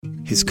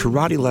his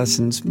karate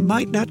lessons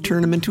might not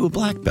turn him into a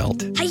black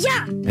belt.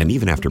 Hi-ya! And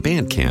even after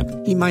band camp,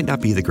 he might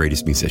not be the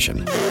greatest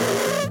musician.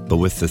 But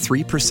with the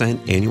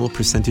 3% annual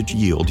percentage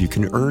yield you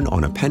can earn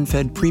on a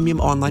PenFed premium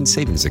online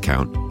savings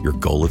account, your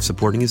goal of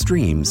supporting his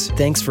dreams...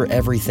 Thanks for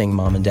everything,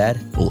 Mom and Dad.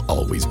 ...will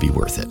always be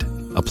worth it.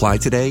 Apply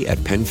today at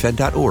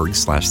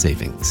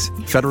PenFed.org/savings.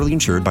 Federally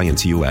insured by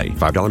NCUA.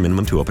 $5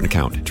 minimum to open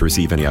account. To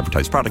receive any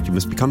advertised product, you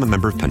must become a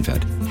member of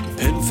PenFed.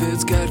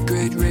 PenFed's got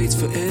great rates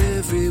for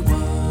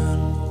everyone.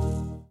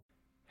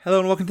 Hello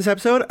and welcome to this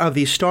episode of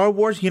the Star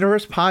Wars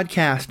Universe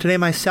Podcast. Today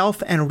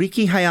myself and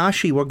Riki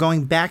Hayashi were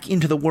going back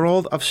into the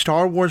world of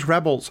Star Wars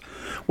Rebels.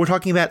 We're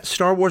talking about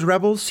Star Wars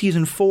Rebels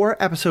Season 4,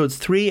 Episodes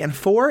 3 and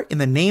 4, In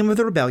the Name of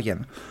the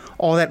Rebellion.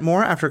 All that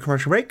more after a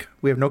commercial break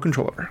we have no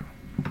control over.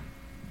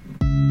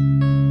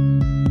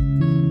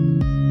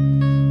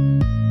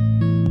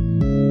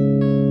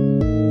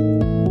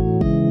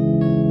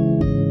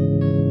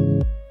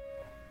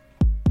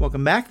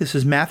 Welcome back. This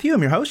is Matthew.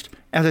 I'm your host.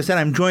 As I said,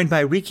 I'm joined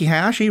by Riki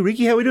Hayashi.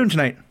 Riki, how are we doing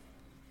tonight?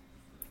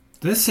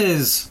 This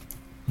is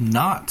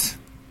not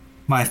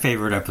my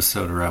favorite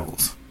episode of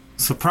Rebels.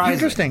 Surprising.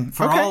 Interesting.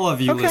 For all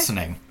of you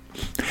listening.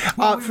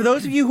 For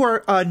those of you who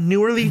are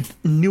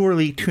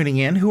newerly tuning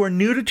in, who are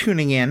new to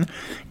tuning in,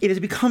 it has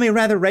become a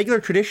rather regular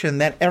tradition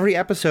that every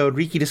episode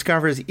Riki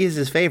discovers is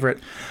his favorite.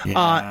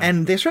 Yeah.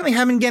 And they certainly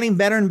have been getting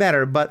better and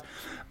better, but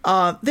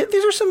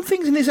these are some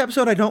things in this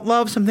episode I don't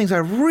love, some things I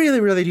really,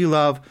 really do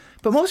love.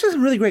 But most of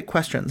some really great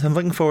questions I'm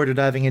looking forward to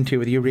diving into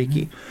with you,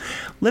 Riki.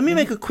 Let me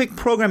make a quick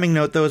programming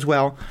note, though, as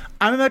well.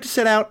 I'm about to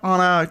set out on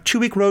a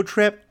 2-week road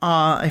trip.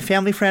 A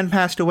family friend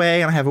passed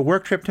away, and I have a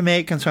work trip to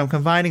make, and so I'm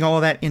combining all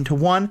of that into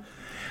one.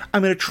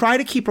 I'm going to try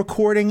to keep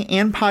recording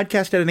and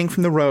podcast editing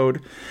from the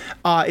road.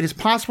 It is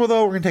possible,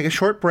 though, we're going to take a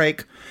short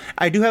break.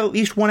 I do have at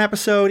least one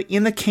episode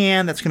in the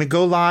can that's going to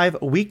go live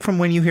a week from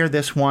when you hear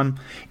this one.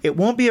 It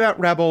won't be about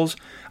Rebels.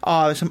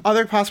 There's some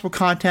other possible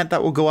content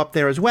that will go up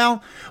there as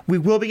well. We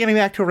will be getting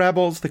back to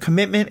Rebels. The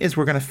commitment is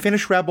we're going to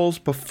finish Rebels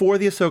before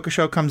the Ahsoka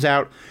show comes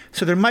out.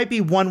 So there might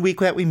be 1 week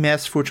that we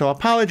miss, for which I'll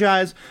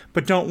apologize.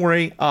 But don't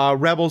worry,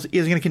 Rebels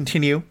is going to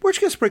continue. We're just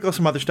going to sprinkle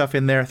some other stuff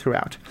in there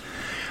throughout.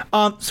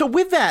 So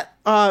with that,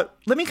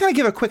 let me kind of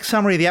give a quick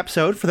summary of the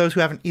episode for those who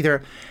haven't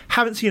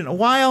seen it in a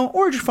while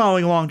or just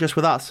following along just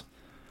with us.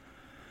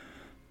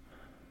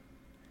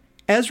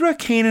 Ezra,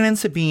 Kanan, and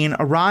Sabine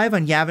arrive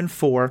on Yavin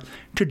 4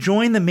 to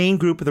join the main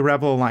group of the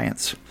Rebel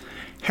Alliance.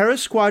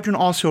 Hera's squadron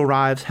also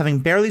arrives, having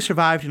barely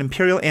survived an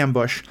Imperial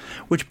ambush,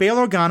 which Bail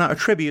Organa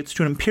attributes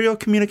to an Imperial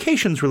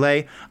communications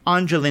relay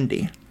on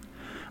Jalindi.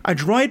 A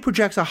droid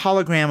projects a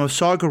hologram of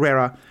Saw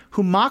Gerrera,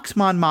 who mocks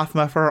Mon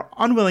Mothma for her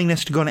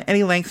unwillingness to go to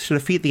any lengths to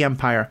defeat the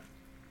Empire.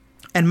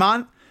 And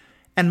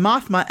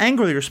Mothma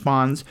angrily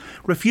responds,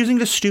 refusing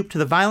to stoop to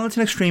the violence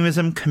and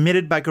extremism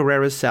committed by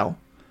Gerrera's cell.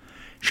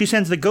 She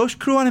sends the Ghost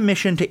Crew on a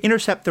mission to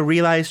intercept the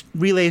relay's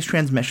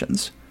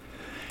transmissions.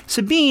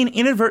 Sabine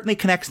inadvertently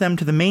connects them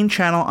to the main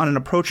channel on an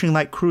approaching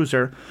light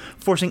cruiser,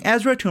 forcing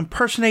Ezra to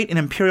impersonate an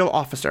Imperial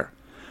officer.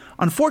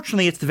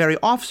 Unfortunately, it's the very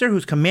officer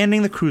who's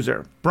commanding the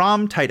cruiser,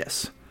 Brom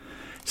Titus.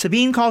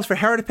 Sabine calls for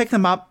Hera to pick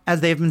them up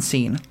as they have been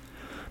seen.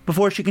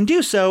 Before she can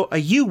do so, a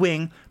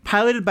U-Wing,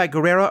 piloted by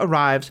Gerrera,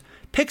 arrives,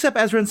 picks up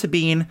Ezra and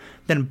Sabine,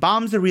 then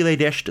bombs the relay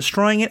dish,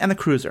 destroying it and the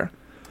cruiser.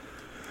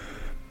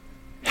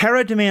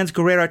 Hera demands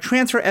Gerrera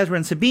transfer Ezra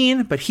and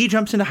Sabine, but he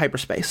jumps into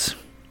hyperspace.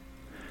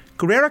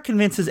 Gerrera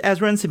convinces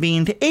Ezra and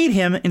Sabine to aid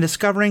him in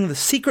discovering the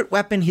secret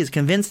weapon he is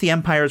convinced the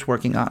Empire is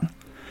working on.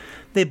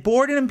 They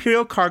board an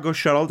Imperial cargo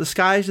shuttle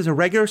disguised as a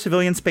regular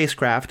civilian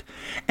spacecraft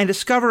and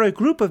discover a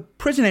group of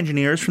prison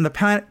engineers from the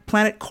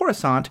planet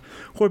Coruscant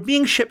who are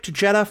being shipped to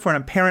Jedha for an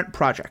apparent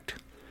project.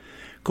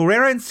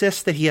 Gerrera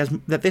insists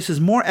that this is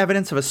more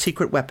evidence of a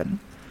secret weapon.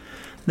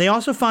 They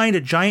also find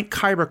a giant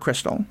kyber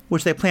crystal,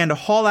 which they plan to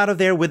haul out of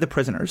there with the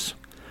prisoners.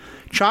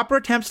 Chopper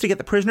attempts to get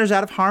the prisoners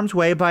out of harm's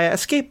way via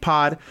escape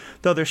pod,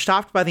 though they're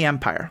stopped by the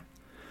Empire.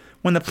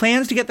 When the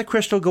plans to get the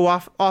crystal go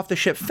off the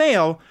ship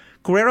fail,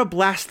 Gerrera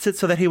blasts it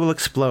so that he will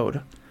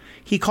explode.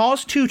 He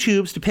calls two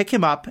tubes to pick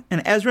him up,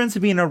 and Ezra and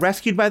Sabine are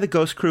rescued by the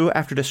Ghost Crew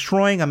after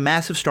destroying a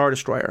massive Star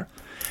Destroyer.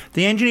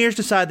 The engineers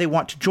decide they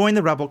want to join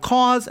the rebel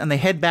cause, and they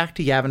head back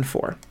to Yavin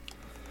 4.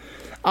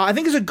 I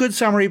think it's a good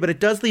summary, but it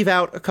does leave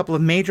out a couple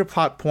of major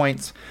plot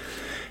points,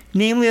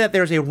 namely that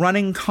there's a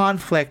running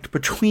conflict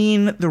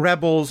between the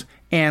rebels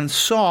and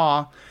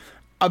Saw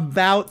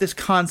about this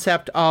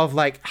concept of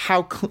like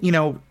how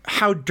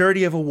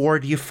dirty of a war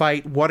do you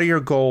fight? What are your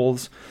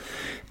goals?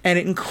 And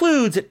it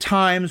includes at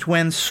times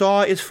when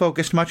Saw is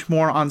focused much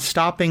more on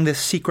stopping this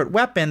secret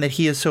weapon that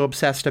he is so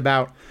obsessed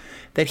about,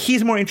 that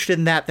he's more interested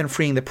in that than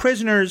freeing the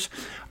prisoners.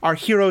 Our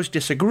heroes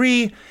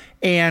disagree,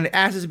 and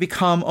as has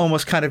become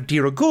almost kind of de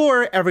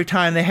rigueur, every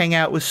time they hang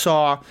out with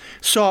Saw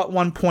at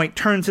one point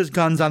turns his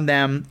guns on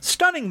them,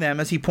 stunning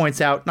them, as he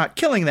points out, not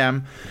killing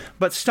them,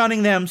 but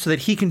stunning them so that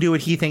he can do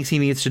what he thinks he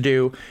needs to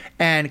do,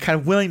 and kind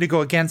of willing to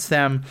go against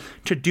them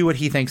to do what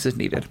he thinks is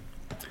needed.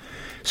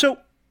 So,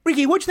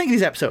 Riki, what do you think of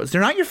these episodes?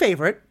 They're not your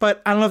favorite,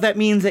 but I don't know if that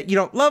means that you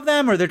don't love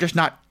them or they're just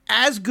not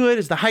as good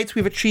as the heights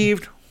we've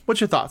achieved.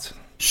 What's your thoughts?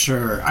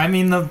 Sure. I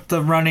mean,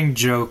 the running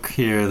joke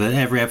here that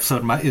every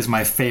episode is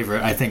my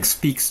favorite, I think,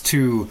 speaks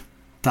to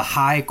the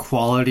high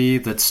quality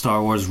that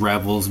Star Wars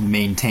Rebels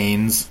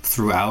maintains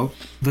throughout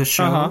the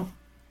show. Uh-huh.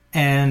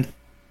 And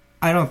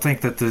I don't think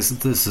that this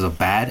is a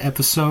bad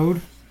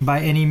episode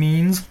by any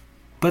means,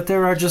 but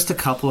there are just a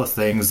couple of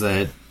things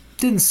that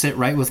didn't sit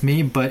right with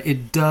me, but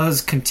it does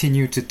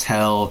continue to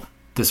tell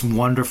this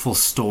wonderful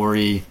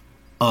story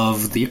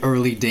of the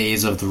early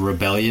days of the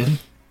rebellion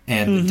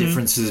and the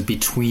differences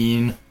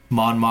between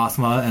Mon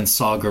Mothma and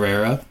Saw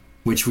Gerrera,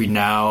 which we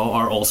now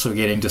are also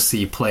getting to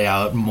see play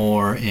out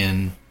more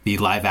in the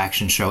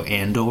live-action show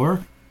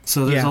Andor.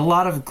 So there's a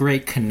lot of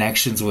great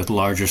connections with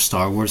larger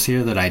Star Wars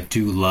here that I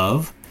do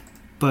love.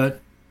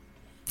 But,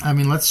 I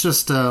mean, let's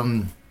just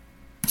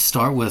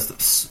start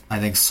with, I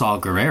think, Saw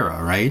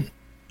Gerrera, right?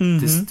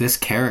 Mm-hmm. This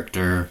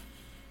character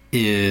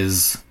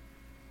is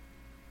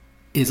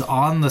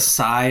on the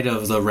side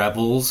of the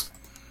rebels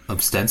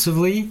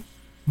ostensibly,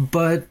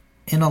 but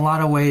in a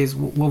lot of ways,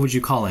 what would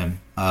you call him?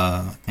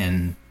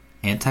 An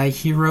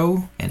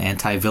anti-hero? An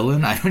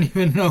anti-villain? I don't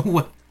even know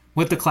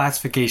what the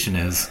classification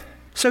is.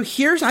 So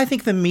here's, I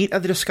think, the meat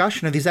of the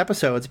discussion of these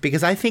episodes,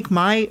 because I think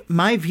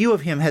my view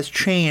of him has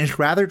changed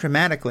rather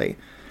dramatically.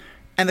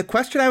 And the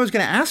question I was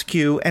going to ask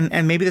you,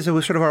 and maybe this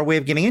was sort of our way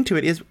of getting into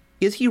it,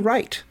 is he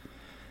right?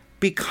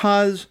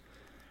 Because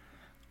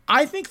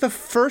I think the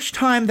first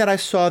time that I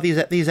saw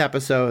these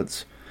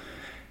episodes,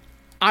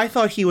 I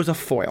thought he was a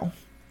foil.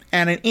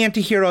 And an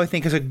anti-hero, I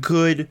think, is a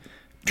good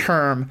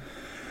term.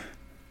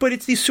 But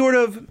it's these sort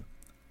of,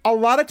 a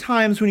lot of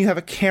times when you have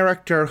a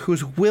character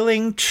who's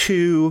willing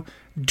to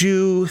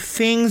do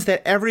things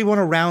that everyone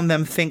around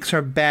them thinks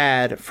are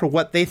bad for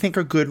what they think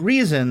are good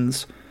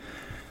reasons,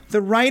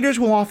 the writers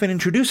will often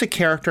introduce a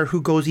character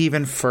who goes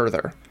even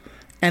further.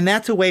 And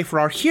that's a way for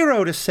our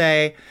hero to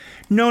say,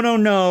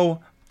 no,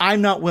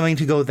 I'm not willing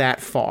to go that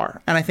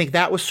far. And I think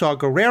that was Saw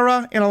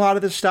Gerrera in a lot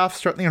of this stuff,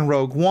 certainly in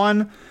Rogue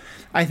One.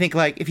 I think,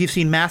 like, if you've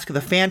seen Mask of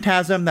the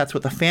Phantasm, that's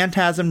what the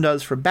Phantasm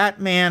does for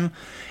Batman.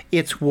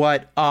 It's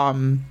what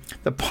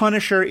the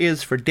Punisher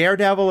is for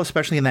Daredevil,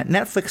 especially in that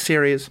Netflix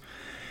series.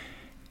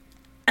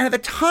 And at the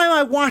time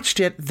I watched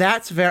it,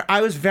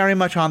 I was very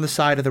much on the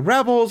side of the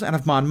rebels and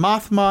of Mon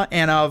Mothma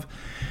and of,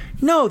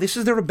 no, this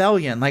is the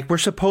rebellion. Like, we're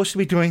supposed to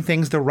be doing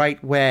things the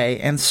right way.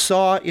 And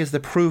Saw is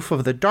the proof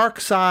of the dark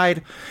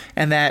side,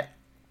 and that,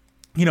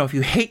 you know, if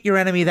you hate your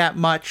enemy that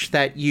much,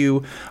 that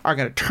you are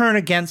going to turn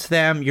against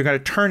them, you're going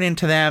to turn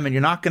into them, and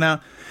you're not going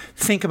to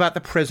think about the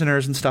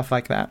prisoners and stuff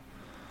like that.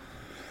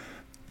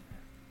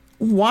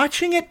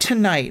 Watching it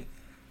tonight,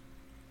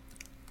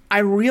 I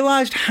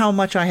realized how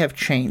much I have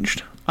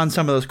changed on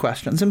some of those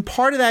questions. And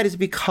part of that is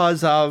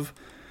because of,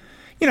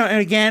 you know, and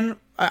again,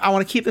 I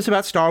want to keep this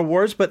about Star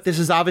Wars, but this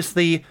is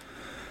obviously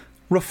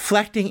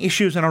reflecting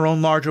issues in our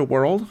own larger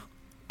world.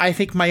 I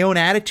think my own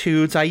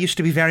attitudes, I used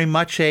to be very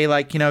much we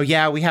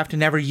have to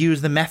never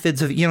use the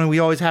methods of, we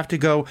always have to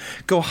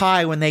go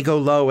high when they go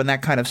low and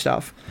that kind of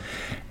stuff.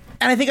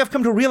 And I think I've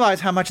come to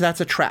realize how much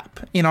that's a trap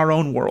in our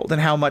own world, and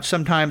how much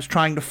sometimes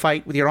trying to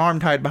fight with your arm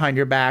tied behind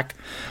your back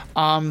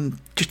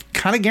just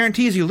kind of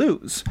guarantees you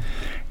lose.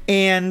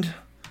 And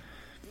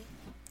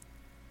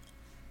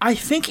I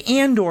think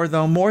Andor,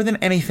 though, more than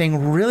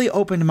anything, really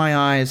opened my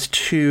eyes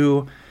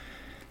to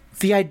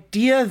the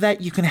idea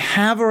that you can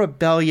have a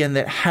rebellion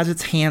that has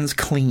its hands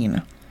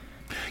clean.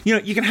 You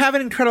know, you can have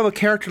an incredible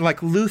character like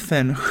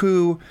Luthen,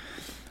 who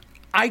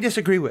I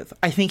disagree with.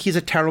 I think he's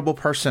a terrible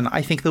person.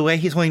 I think the way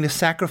he's willing to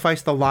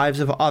sacrifice the lives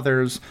of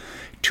others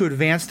to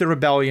advance the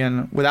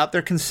rebellion without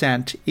their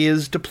consent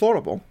is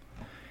deplorable.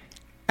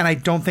 And I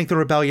don't think the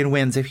rebellion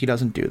wins if he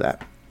doesn't do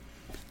that.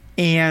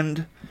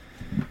 And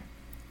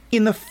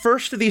in the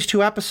first of these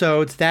two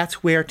episodes, that's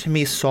where, to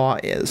me, Saw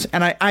is.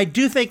 And I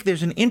do think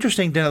there's an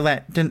interesting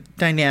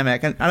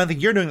dynamic, and I don't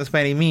think you're doing this by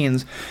any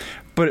means,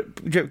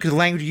 but because the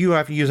language you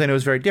have to use, I know,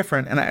 is very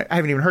different, and I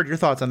haven't even heard your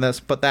thoughts on this,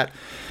 but that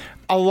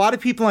a lot of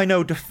people I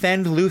know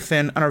defend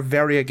Luthen and are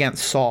very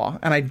against Saw,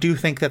 and I do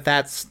think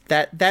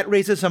that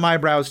raises some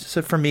eyebrows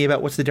for me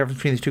about what's the difference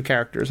between these two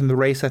characters, and the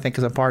race, I think,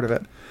 is a part of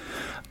it.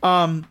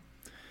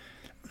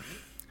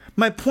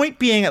 My point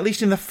being, at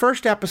least in the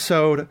first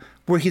episode,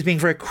 where he's being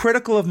very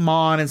critical of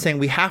Mon and saying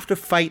we have to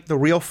fight the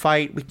real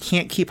fight, we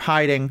can't keep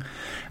hiding,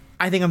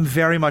 I think I'm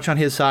very much on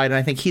his side, and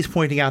I think he's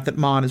pointing out that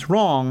Mon is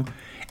wrong.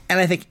 And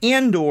I think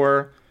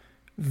Andor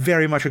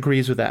very much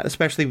agrees with that,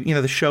 especially,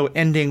 the show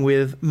ending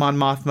with Mon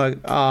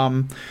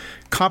Mothma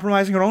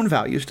compromising her own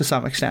values to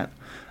some extent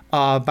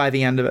by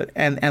the end of it,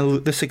 and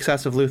the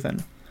success of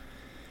Luthen.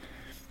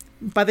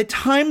 By the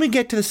time we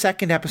get to the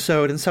second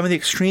episode and some of the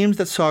extremes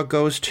that Saw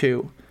goes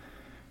to,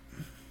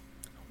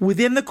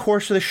 within the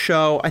course of the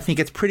show, I think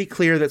it's pretty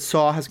clear that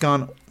Saw has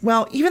gone,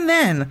 well, even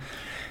then,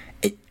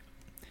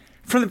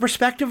 from the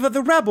perspective of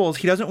the rebels,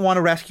 he doesn't want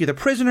to rescue the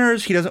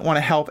prisoners, he doesn't want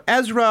to help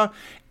Ezra.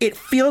 It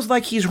feels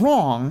like he's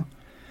wrong,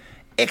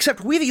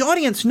 except we, the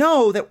audience,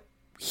 know that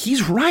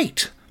he's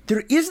right.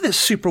 There is this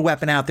super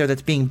weapon out there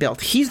that's being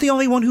built. He's the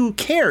only one who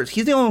cares.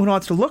 He's the only one who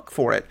wants to look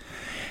for it.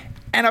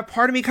 And a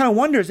part of me kind of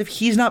wonders if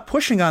he's not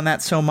pushing on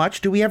that so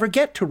much, do we ever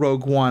get to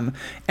Rogue One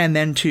and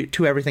then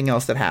to everything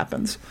else that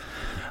happens?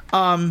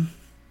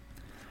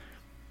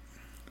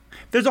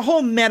 There's a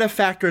whole meta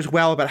factor as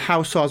well about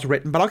how Saw's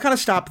written, but I'll kind of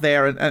stop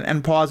there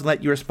and pause and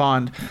let you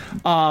respond.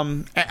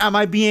 Am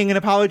I being an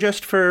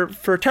apologist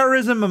for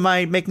terrorism? Am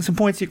I making some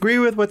points you agree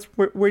with?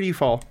 Where do you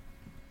fall?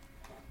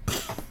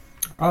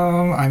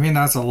 I mean,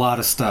 that's a lot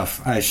of stuff.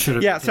 I should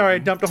have. Yeah, sorry, I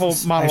dumped a whole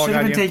monologue on you. I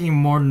should have been taking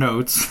more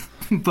notes,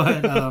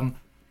 but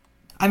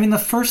I mean, the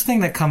first thing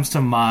that comes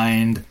to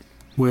mind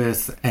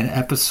with an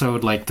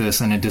episode like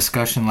this and a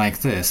discussion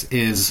like this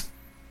is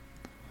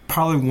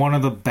probably one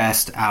of the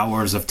best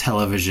hours of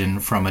television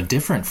from a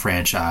different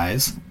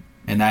franchise,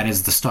 and that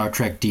is the Star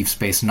Trek Deep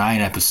Space Nine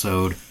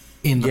episode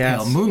In the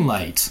Pale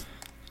Moonlight,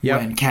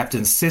 when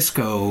Captain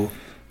Sisko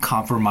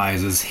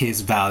compromises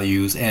his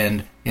values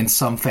and, in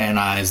some fan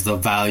eyes, the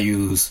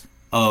values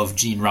of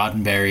Gene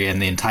Roddenberry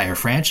and the entire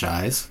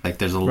franchise. Like,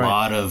 there's a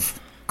lot of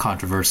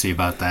controversy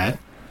about that.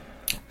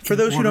 For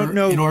those who don't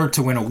know, in order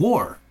to win a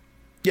war.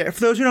 Yeah,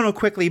 for those who don't know,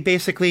 quickly,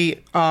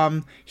 basically,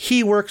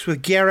 he works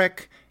with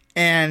Garrick,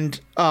 and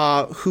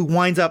who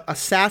winds up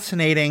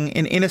assassinating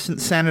an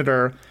innocent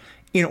senator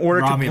in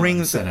order to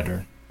bring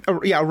senator. A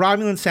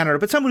Romulan senator,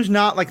 but someone who's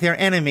not like their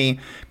enemy,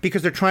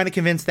 because they're trying to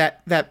convince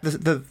that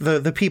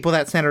the people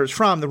that senator is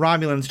from, the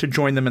Romulans, to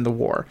join them in the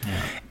war.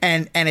 Yeah.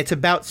 And it's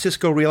about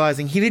Sisko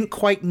realizing he didn't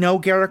quite know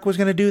Garrick was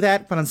going to do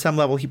that, but on some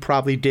level he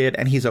probably did,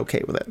 and he's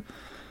okay with it.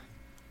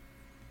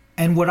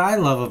 And what I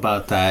love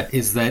about that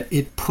is that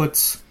it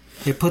puts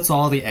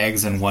all the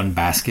eggs in one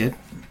basket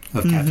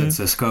of Captain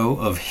Sisko,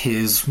 of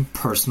his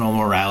personal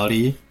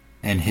morality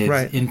and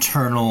his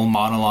internal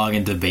monologue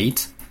and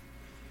debate.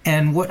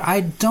 And what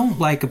I don't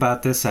like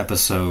about this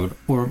episode,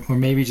 or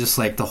maybe just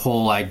like the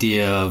whole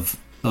idea of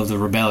the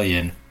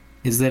rebellion,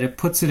 is that it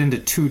puts it into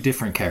two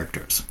different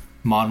characters,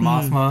 Mon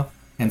Mothma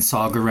and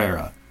Saw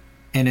Gerrera.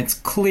 And it's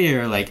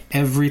clear, like,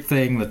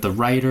 everything that the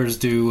writers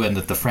do and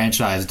that the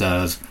franchise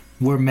does,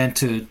 we're meant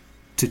to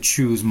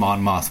choose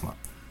Mon Mothma.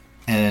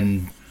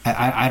 And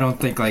I don't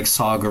think, like,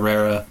 Saw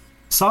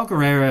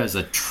Gerrera is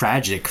a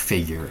tragic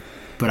figure,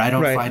 but I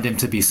don't find him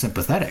to be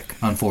sympathetic,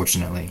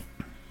 unfortunately.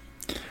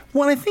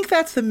 Well, I think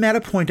that's the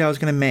meta point I was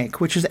going to make,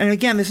 which is, and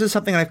again, this is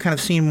something I've kind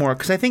of seen more,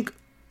 because I think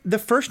the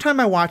first time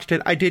I watched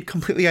it, I did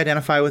completely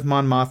identify with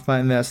Mon Mothma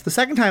in this. The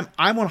second time,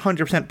 I'm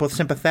 100% both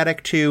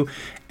sympathetic to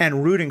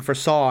and rooting for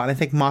Saw, and I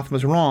think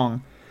Mothma's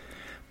wrong.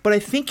 But I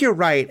think you're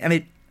right,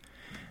 and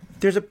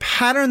there's a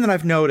pattern that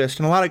I've noticed,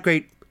 and a lot of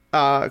great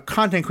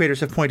content creators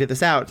have pointed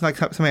this out. It's not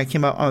something I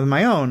came up with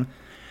my own,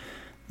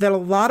 that a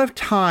lot of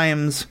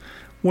times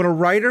what a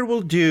writer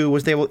will do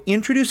is they will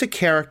introduce a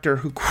character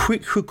who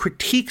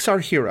critiques our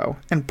hero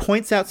and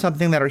points out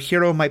something that our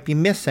hero might be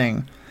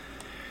missing,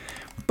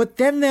 but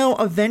then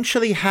they'll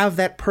eventually have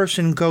that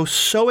person go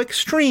so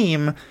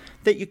extreme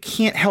that you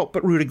can't help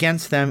but root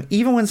against them,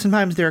 even when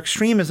sometimes their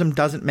extremism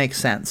doesn't make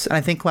sense. And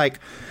I think, like,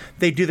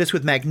 they do this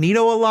with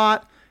Magneto a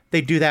lot.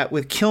 They do that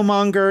with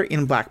Killmonger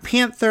in Black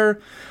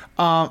Panther.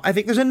 I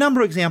think there's a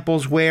number of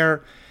examples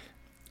where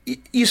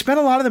you spend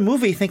a lot of the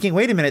movie thinking,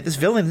 wait a minute, this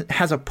villain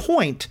has a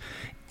point,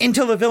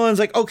 until the villain's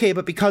like, okay,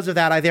 but because of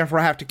that, I therefore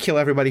have to kill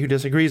everybody who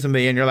disagrees with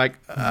me. And you're like,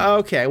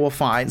 okay, well,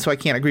 fine. So I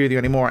can't agree with you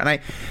anymore. And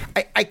I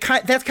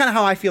that's kind of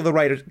how I feel the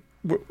writers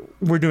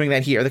were doing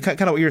that here. The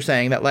kind of what you're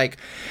saying, that, like,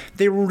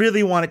 they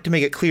really wanted to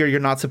make it clear you're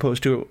not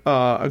supposed to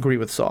agree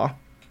with Saw.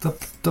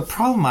 The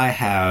problem I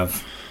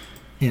have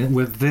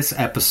with this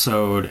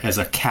episode as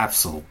a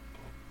capsule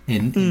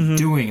in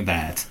doing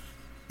that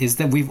is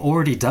that we've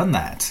already done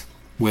that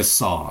with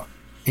Saw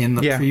in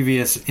the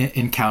previous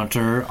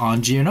encounter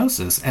on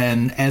Geonosis.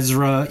 And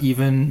Ezra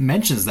even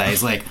mentions that.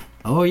 He's like,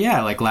 oh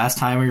yeah, like last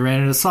time we ran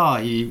into Saw,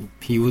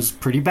 he was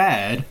pretty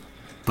bad,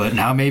 but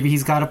now maybe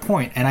he's got a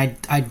point. And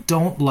I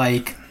don't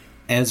like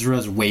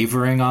Ezra's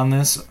wavering on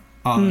this.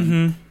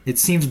 It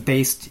seems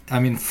based, I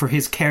mean, for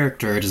his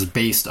character, it is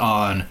based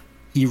on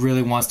he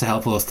really wants to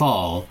help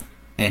Lothal,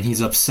 and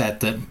he's upset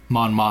that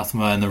Mon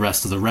Mothma and the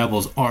rest of the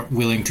rebels aren't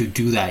willing to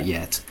do that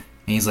yet.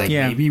 And he's like,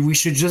 maybe we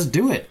should just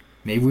do it.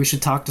 Maybe we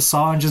should talk to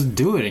Saw and just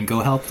do it and go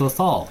help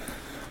Lothal.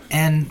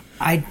 And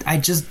I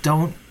just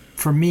don't,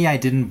 for me, I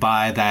didn't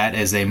buy that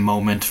as a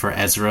moment for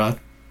Ezra,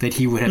 that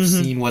he would have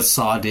seen what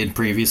Saw did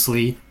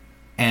previously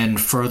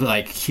and further,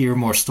 like, hear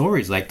more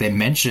stories. Like they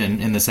mention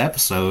in this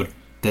episode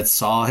that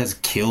Saw has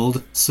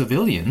killed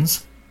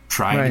civilians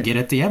trying to get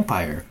at the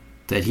Empire,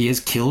 that he has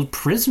killed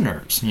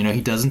prisoners. You know,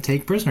 he doesn't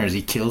take prisoners,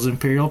 he kills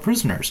Imperial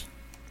prisoners.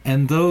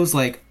 And those,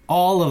 like,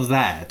 all of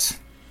that,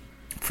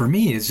 for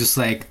me, is just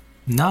like,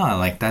 nah,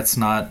 like, that's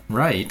not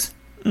right.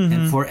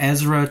 And for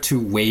Ezra to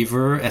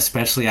waver,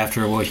 especially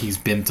after what he's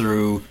been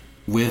through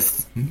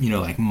with, you know,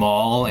 like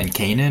Maul and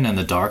Kanan and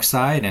the dark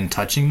side and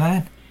touching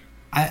that,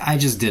 I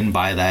just didn't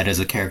buy that as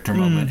a character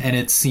moment. And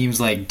it seems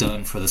like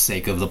done for the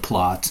sake of the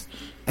plot,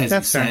 as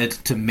that's you said,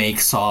 to make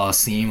Saw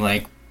seem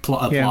like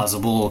a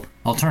plausible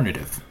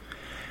alternative.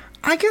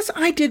 I guess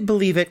I did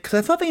believe it, because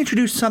I thought they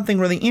introduced something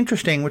really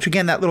interesting, which,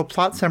 again, that little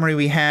plot summary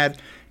we had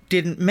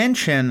didn't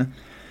mention.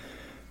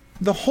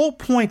 the whole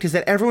point is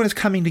that everyone is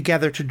coming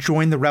together to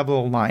join the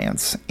Rebel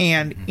Alliance.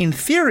 And in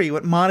theory,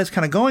 what Mon is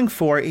kind of going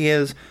for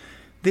is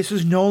this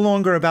is no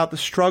longer about the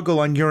struggle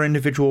on your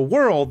individual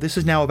world. This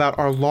is now about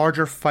our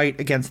larger fight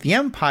against the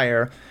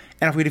Empire.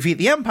 And if we defeat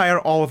the Empire,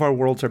 all of our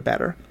worlds are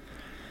better.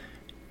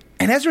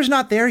 And Ezra's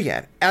not there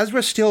yet.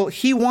 Ezra still,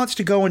 he wants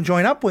to go and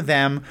join up with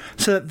them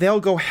so that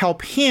they'll go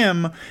help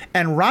him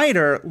and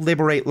Ryder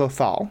liberate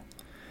Lothal.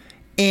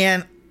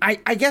 And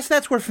I guess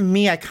that's where, for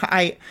me,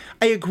 I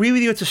agree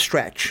with you, it's a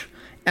stretch.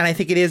 And I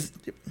think it is,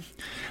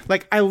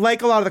 like, I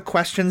like a lot of the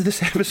questions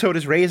this episode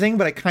is raising,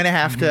 but I kind of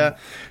have to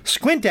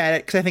squint at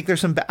it because I think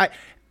there's some,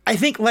 I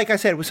think, like I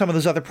said, with some of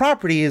those other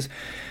properties,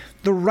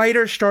 the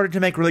writers started to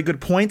make really good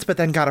points, but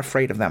then got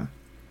afraid of them.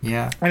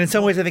 Yeah. And in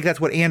some ways, I think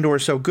that's what Andor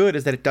is so good,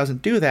 is that it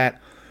doesn't do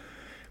that.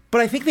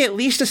 But I think they at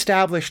least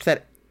established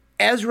that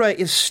Ezra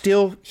is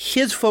still,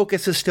 his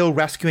focus is still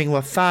rescuing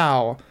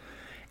Lothal.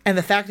 And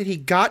the fact that he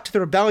got to the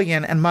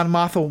rebellion and Mon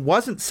Mothma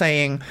wasn't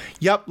saying,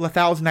 yup,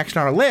 Lothal's next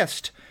on our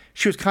list.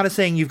 She was kind of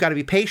saying, you've got to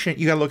be patient,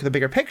 you got to look at the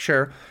bigger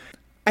picture.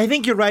 I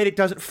think you're right, it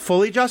doesn't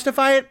fully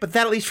justify it, but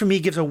that at least for me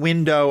gives a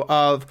window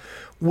of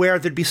where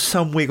there'd be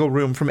some wiggle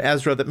room from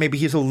Ezra, that maybe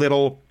he's a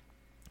little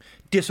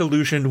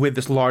disillusioned with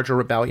this larger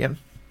rebellion.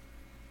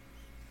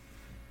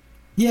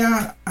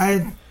 Yeah,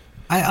 I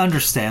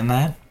understand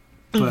that,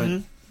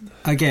 but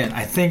again,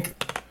 I think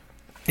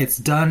it's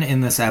done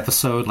in this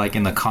episode, like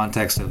in the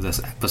context of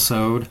this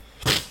episode,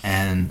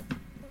 and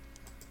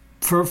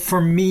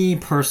for me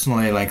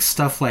personally, like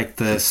stuff like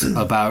this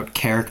about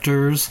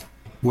characters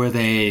where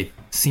they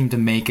seem to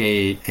make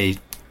a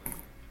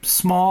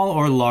small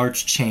or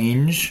large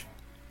change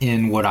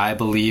in what I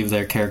believe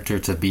their character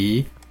to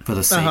be for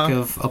the sake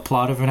of a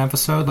plot of an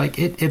episode, like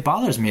it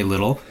bothers me a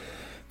little,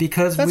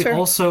 because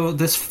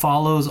this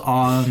follows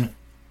on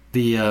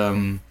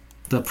the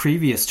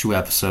previous two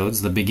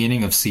episodes, the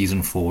beginning of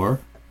season 4,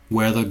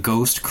 where the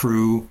Ghost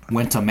crew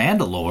went to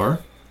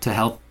Mandalore to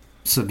help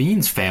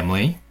Sabine's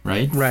family,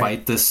 right,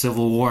 fight this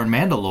civil war in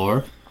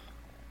Mandalore.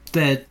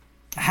 That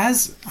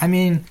has, I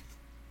mean,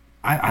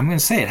 I'm going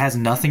to say it has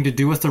nothing to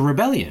do with the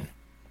rebellion.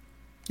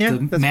 Yeah,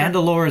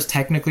 Mandalore is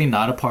technically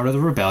not a part of the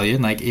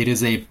rebellion. Like, it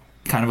is a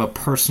kind of a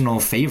personal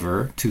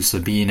favor to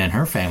Sabine and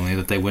her family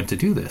that they went to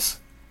do this,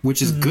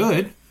 which is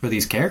good for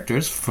these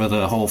characters, for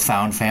the whole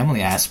found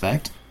family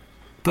aspect.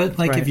 But,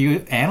 like, if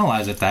you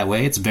analyze it that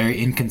way, it's very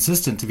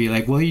inconsistent to be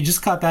like, well, you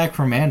just got back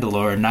from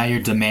Mandalore and now you're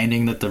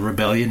demanding that the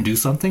rebellion do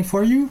something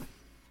for you?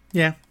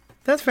 Yeah,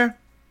 that's fair.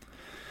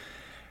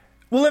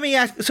 Well, let me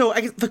ask, so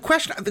I guess the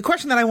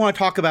question that I want to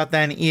talk about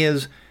then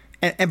is,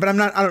 but I don't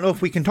know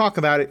if we can talk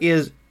about it,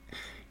 is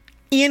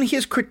in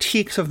his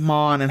critiques of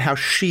Mon and how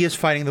she is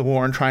fighting the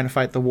war and trying to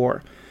fight the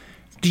war,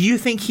 do you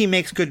think he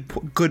makes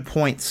good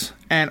points?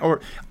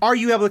 Or are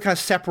you able to kind of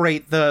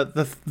separate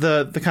the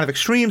kind of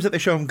extremes that they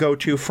show him go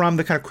to from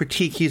the kind of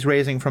critique he's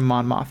raising from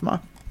Mon Mothma?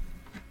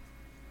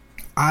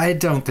 I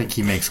don't think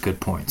he makes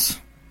good points.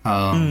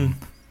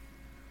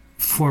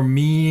 For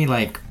me,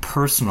 like,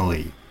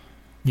 personally,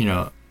 you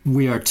know,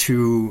 we are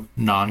two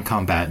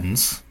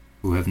non-combatants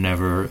who have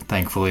never,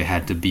 thankfully,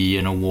 had to be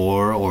in a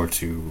war or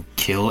to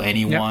kill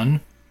anyone.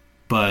 Yep.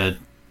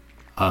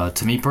 But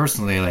to me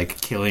personally,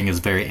 like, killing is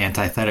very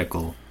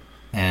antithetical,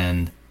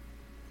 and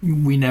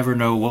we never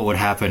know what would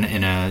happen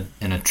in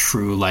a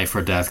true life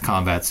or death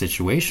combat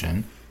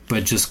situation.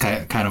 But just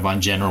kind of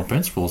on general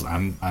principles,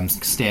 I'm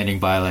standing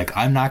by, like,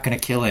 I'm not going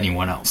to kill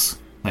anyone else,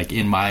 like,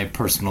 in my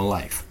personal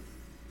life.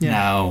 Yeah.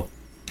 Now,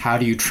 how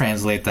do you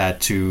translate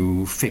that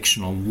to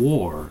fictional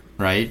war,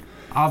 right?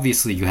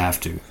 Obviously you have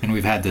to, and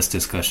we've had this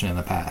discussion in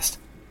the past.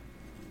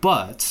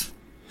 But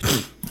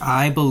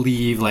I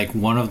believe, like,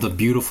 one of the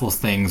beautiful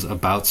things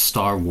about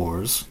Star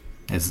Wars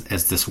as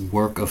this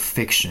work of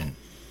fiction,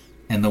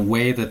 and the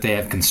way that they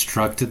have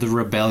constructed the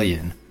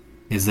rebellion,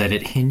 is that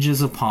it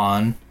hinges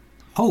upon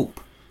hope.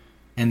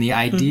 And the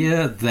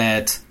idea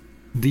that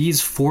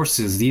these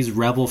forces, these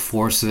rebel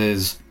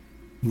forces,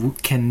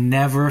 can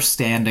never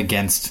stand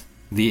against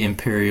the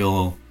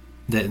Imperial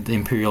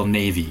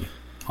Navy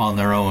on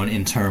their own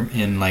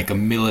in like a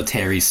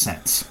military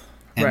sense.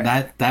 And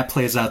that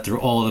plays out through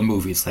all the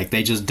movies. Like,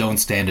 they just don't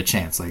stand a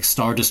chance. Like,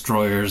 Star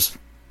Destroyers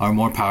are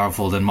more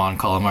powerful than Mon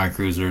Calamari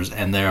cruisers,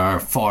 and there are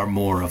far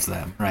more of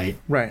them, right?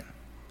 Right.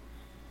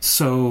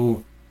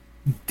 So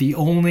the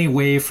only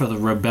way for the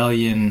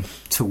rebellion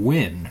to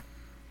win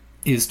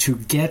is to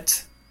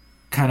get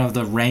kind of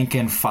the rank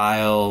and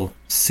file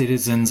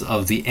citizens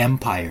of the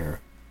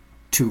Empire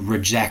to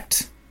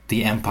reject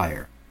the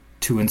Empire,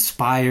 to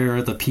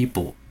inspire the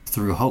people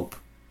through hope.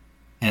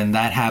 And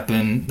that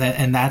happened,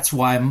 and that's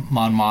why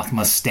Mon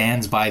Mothma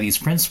stands by these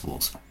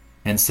principles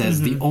and says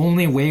the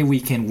only way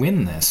we can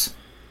win this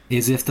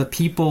is if the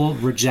people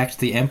reject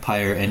the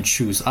Empire and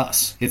choose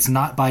us. It's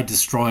not by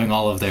destroying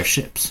all of their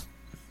ships.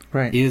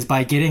 Right. It is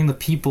by getting the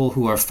people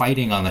who are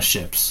fighting on the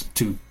ships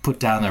to put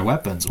down their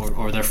weapons,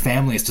 or their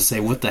families to say,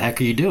 what the heck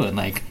are you doing?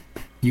 Like,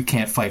 you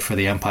can't fight for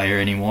the Empire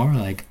anymore.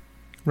 Like,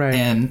 right.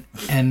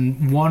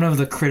 And one of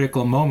the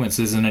critical moments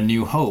is in A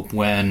New Hope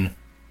when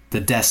the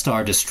Death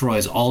Star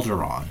destroys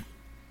Alderaan.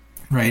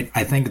 right?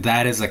 I think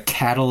that is a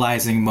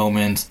catalyzing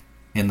moment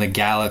in the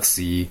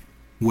galaxy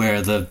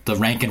where the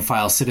rank and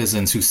file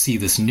citizens who see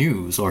this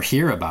news or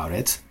hear about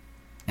it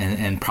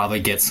and probably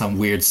get some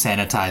weird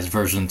sanitized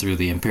version through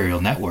the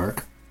Imperial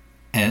network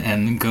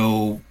and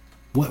go,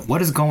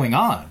 what is going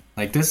on?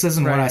 Like, this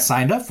isn't what I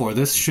signed up for.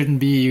 This shouldn't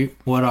be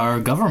what our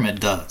government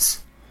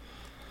does.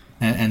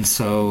 And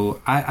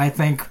so I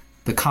think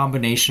the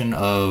combination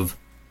of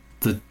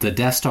the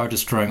Death Star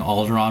destroying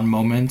Alderaan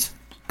moment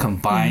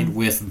combined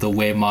with the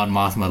way Mon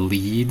Mothma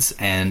leads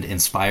and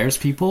inspires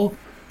people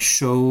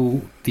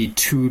show the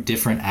two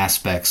different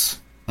aspects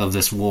of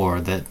this war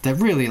that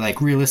really,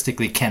 like,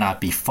 realistically cannot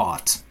be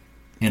fought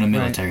in a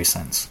military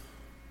sense.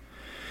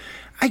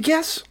 I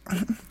guess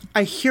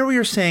I hear what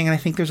you're saying, and I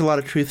think there's a lot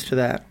of truth to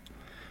that.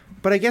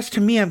 But I guess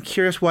to me, I'm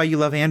curious why you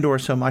love Andor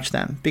so much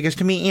then. Because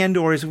to me,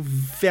 Andor is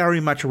very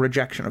much a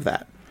rejection of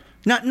that.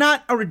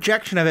 Not a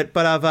rejection of it,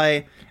 but of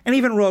a... And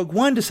even Rogue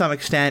One, to some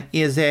extent,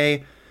 is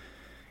a...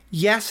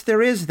 Yes,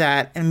 there is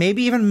that, and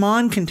maybe even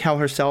Mon can tell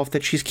herself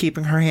that she's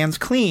keeping her hands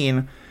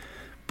clean,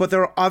 but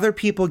there are other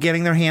people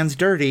getting their hands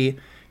dirty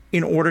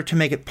in order to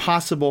make it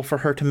possible for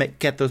her to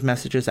get those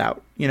messages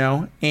out, you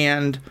know?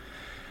 And...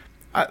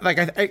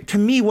 to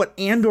me, what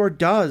Andor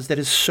does that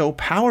is so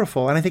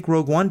powerful, and I think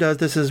Rogue One does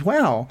this as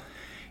well,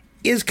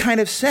 is kind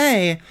of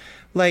say,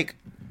 like,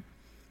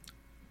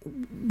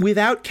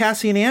 without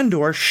Cassian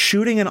Andor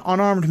shooting an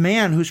unarmed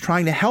man who's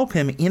trying to help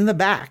him in the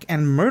back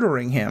and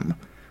murdering him,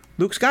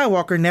 Luke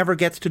Skywalker never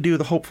gets to do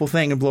the hopeful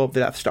thing and blow up the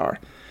Death Star.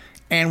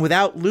 And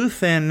without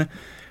Luthen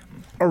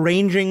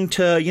arranging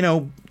to, you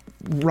know,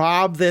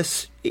 rob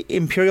this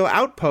Imperial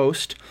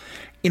outpost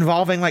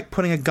involving, like,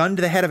 putting a gun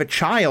to the head of a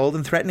child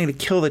and threatening to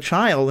kill the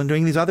child and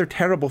doing these other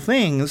terrible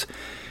things,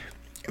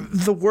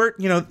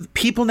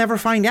 people never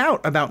find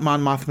out about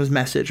Mon Mothma's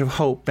message of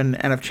hope and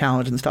of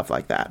challenge and stuff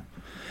like that.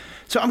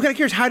 So I'm kind of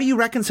curious, how do you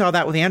reconcile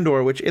that with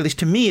Andor, which, at least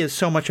to me, is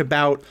so much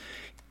about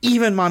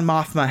even Mon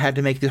Mothma had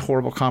to make these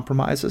horrible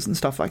compromises and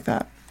stuff like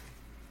that?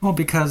 Well,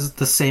 because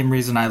the same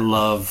reason I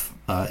love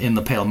In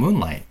the Pale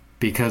Moonlight,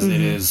 because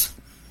it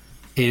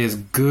is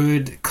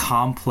good,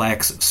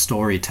 complex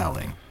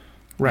storytelling.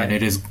 Right. And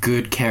it is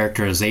good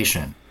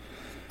characterization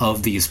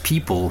of these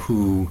people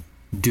who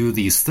do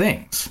these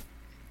things.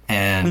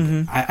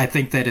 And I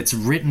think that it's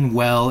written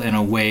well in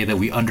a way that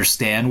we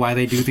understand why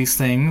they do these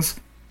things,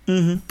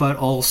 but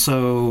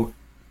also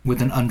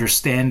with an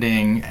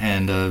understanding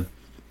and a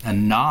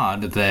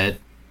nod that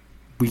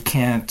we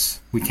can't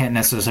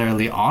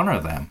necessarily honor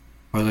them,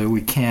 or that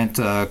we can't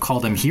call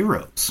them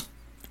heroes.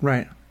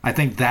 Right. I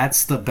think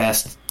that's the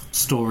best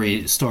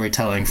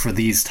storytelling for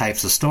these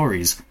types of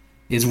stories,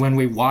 is when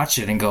we watch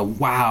it and go,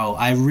 wow,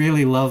 I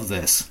really love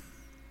this.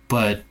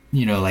 But,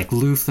 you know, like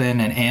Luthen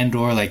and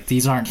Andor, like,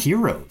 these aren't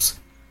heroes.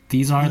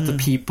 These aren't the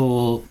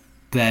people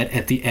that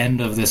at the end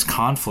of this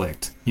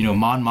conflict, you know,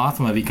 Mon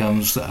Mothma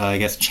becomes, I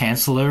guess,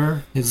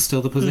 Chancellor is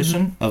still the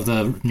position of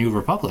the New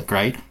Republic,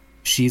 right?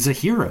 She's a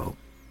hero.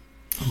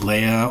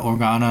 Leia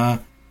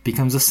Organa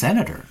becomes a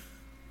senator.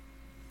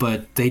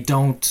 But they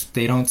don't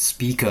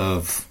speak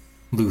of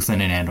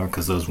Luthen and Andor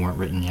because those weren't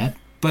written yet.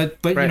 But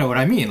right. You know what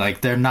I mean?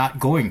 Like, they're not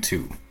going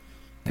to.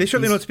 They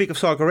certainly don't speak of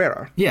Saw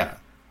Gerrera. Yeah.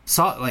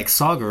 Saw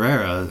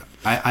Gerrera,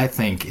 I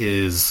think,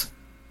 is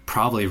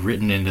probably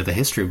written into the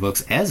history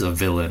books as a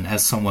villain,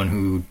 as someone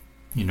who,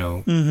 you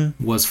know,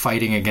 was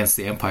fighting against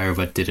the Empire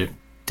but did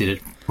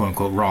it quote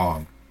unquote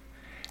wrong.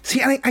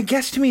 See, I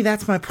guess to me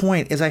that's my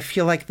point, is I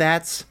feel like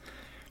that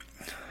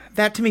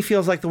to me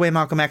feels like the way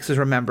Malcolm X is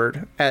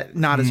remembered,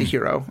 not as a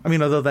hero. I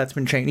mean, although that's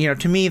been changed. You know,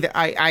 to me,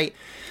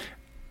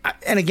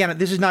 and again,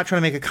 this is not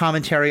trying to make a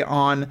commentary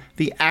on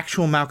the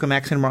actual Malcolm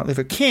X and Martin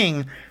Luther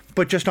King,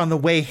 but just on the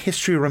way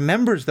history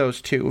remembers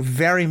those two,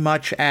 very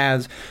much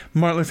as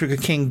Martin Luther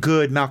King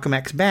good, Malcolm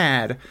X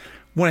bad,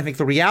 when I think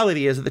the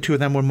reality is that the two of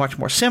them were much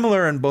more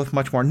similar and both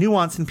much more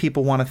nuanced than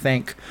people want to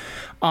think.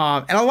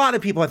 And a lot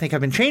of people, I think,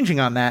 have been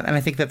changing on that, and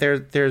I think that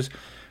there's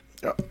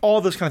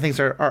all those kind of things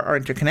are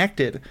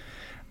interconnected.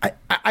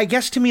 I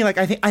guess to me, like,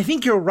 I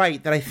think you're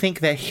right, that I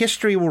think that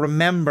history will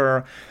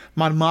remember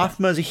Mon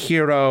Mothma as a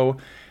hero,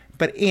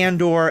 but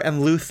Andor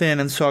and Luthen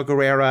and Saw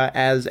Gerrera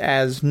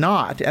as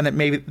not, and that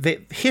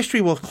maybe history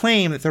will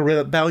claim that the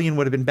rebellion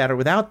would have been better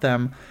without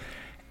them.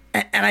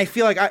 And I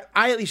feel like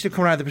I at least have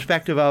come around the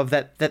perspective of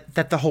that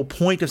the whole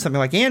point of something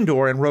like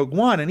Andor and Rogue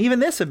One, and even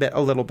this a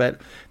little bit,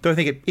 though I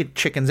think it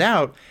chickens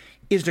out,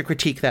 is to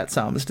critique that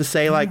some, is to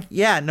say, like,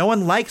 yeah, no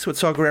one likes what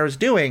Saw Gerrera's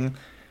doing.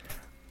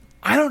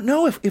 I don't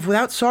know if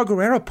without Saw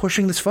Gerrera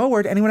pushing this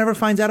forward, anyone ever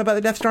finds out about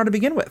the Death Star to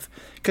begin with,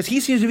 because he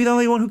seems to be the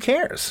only one who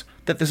cares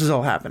that this is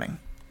all happening.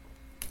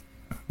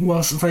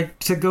 Well, so, like,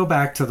 to go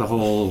back to the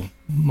whole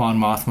Mon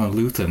Mothma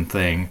Luthen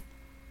thing,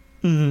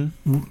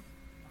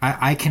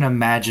 I can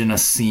imagine a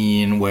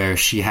scene where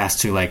she has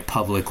to, like,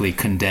 publicly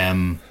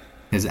condemn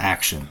his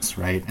actions,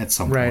 right, at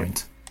some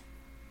point.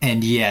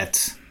 And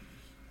yet,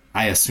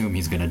 I assume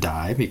he's going to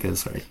die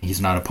because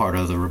he's not a part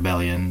of the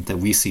rebellion that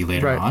we see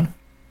later on.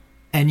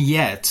 And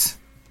yet,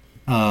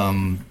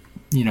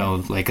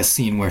 like a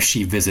scene where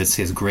she visits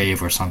his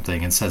grave or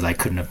something and says, "I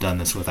couldn't have done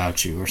this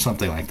without you," or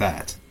something like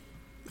that.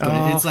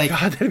 But it's like,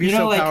 God, that'd be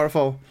so like,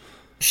 powerful.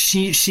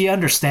 She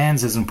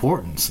understands his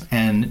importance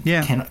and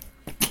cannot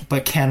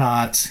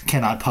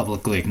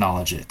publicly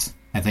acknowledge it,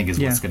 I think is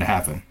what's going to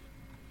happen.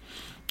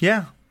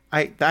 Yeah,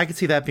 I could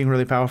see that being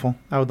really powerful.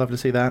 I would love to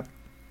see that.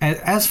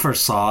 As for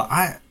Saw,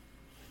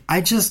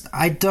 I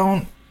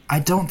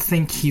don't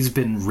think he's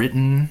been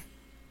written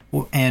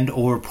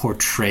or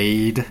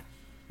portrayed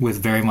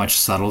with very much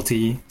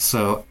subtlety.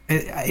 So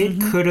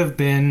it could have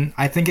been,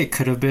 I think it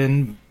could have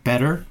been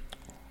better.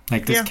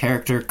 Like, this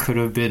character could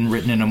have been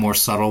written in a more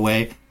subtle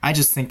way. I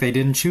just think they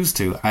didn't choose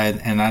to.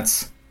 And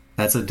that's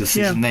a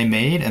decision they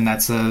made, and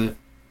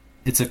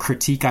it's a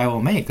critique I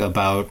will make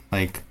about,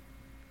 like,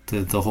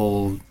 the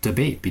whole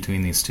debate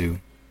between these two.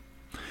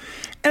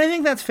 And I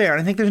think that's fair.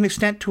 And I think there's an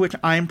extent to which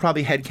I'm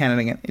probably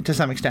headcanoning it to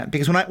some extent.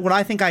 Because what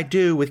I think I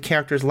do with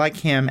characters like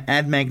him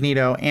and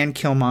Magneto and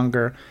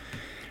Killmonger,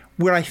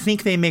 where I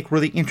think they make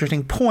really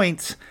interesting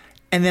points,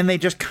 and then they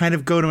just kind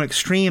of go to an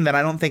extreme that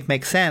I don't think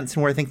makes sense,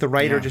 and where I think the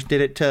writer just did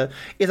it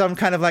is I'm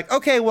kind of like,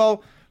 okay,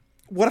 well,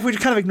 what if we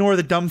just kind of ignore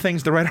the dumb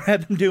things the writer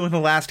had them do in the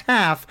last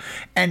half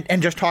and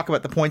just talk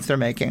about the points they're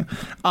making?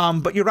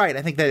 But you're right.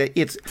 I think that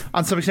it's,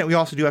 on some extent, we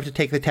also do have to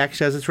take the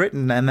text as it's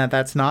written, and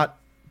that's not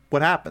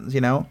what happens,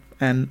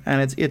 And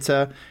it's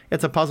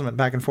a puzzlement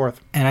back and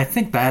forth. And I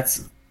think that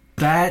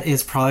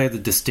is probably the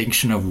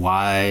distinction of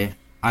why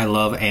I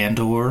love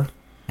Andor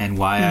and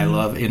why I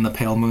love In the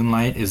Pale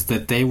Moonlight, is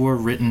that they were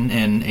written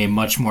in a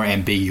much more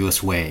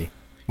ambiguous way,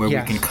 where we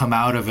can come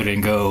out of it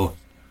and go,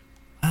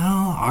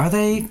 oh, are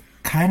they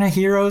kind of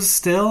heroes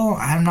still?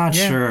 I'm not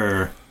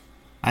sure.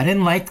 I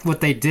didn't like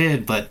what they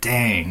did, but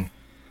dang.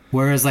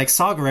 Whereas, like,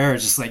 Saw Gerrera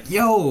is just like,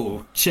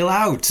 yo, chill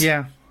out.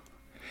 Yeah.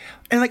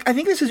 And, like, I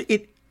think this is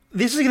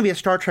going to be a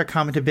Star Trek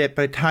comment a bit,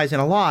 but it ties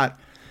in a lot.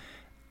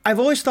 I've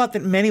always thought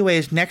that in many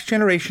ways Next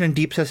Generation and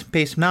Deep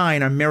Space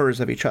Nine are mirrors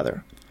of each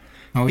other.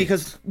 Oh,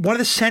 because one of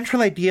the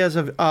central ideas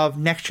of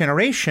Next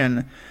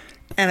Generation,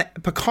 and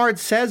Picard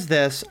says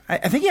this,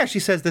 I think he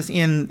actually says this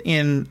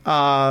in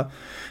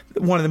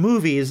one of the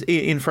movies,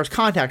 in First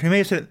Contact. He may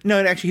have said it,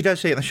 no, actually he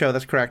does say it in the show,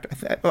 that's correct.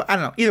 I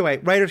don't know. Either way,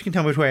 writers can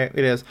tell me which way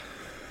it is.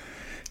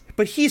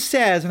 But he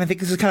says, and I think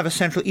this is kind of a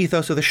central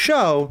ethos of the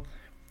show,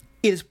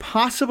 it is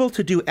possible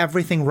to do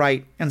everything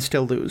right and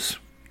still lose.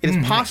 It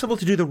is possible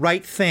to do the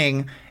right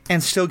thing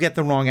and still get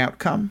the wrong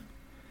outcome.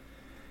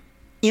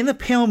 In the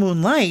Pale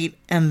Moonlight,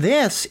 and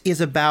this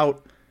is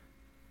about,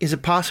 is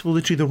it possible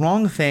to do the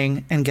wrong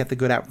thing and get the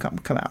good outcome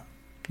come out?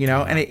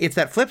 And it's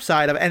that flip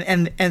side of,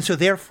 and so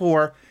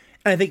therefore,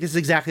 and I think this is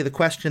exactly the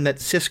question that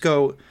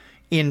Sisko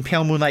in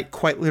Pale Moonlight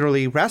quite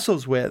literally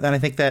wrestles with, and I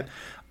think that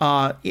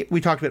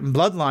we talked about in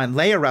Bloodline,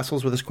 Leia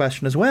wrestles with this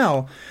question as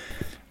well.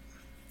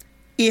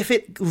 If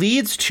it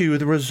leads to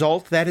the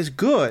result that is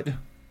good,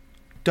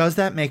 does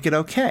that make it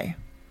okay?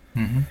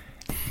 Mm-hmm.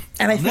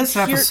 And I think this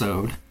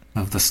episode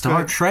of the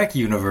Star Trek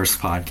Universe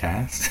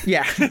podcast.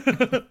 Yeah.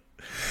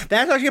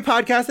 That's actually a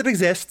podcast that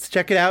exists.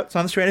 Check it out. It's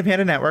on the Stranded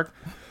Panda Network.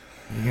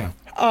 Yeah.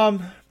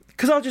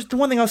 Because the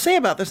one thing I'll say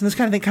about this, and this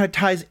kind of thing kind of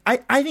ties,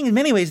 I think in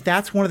many ways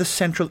that's one of the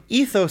central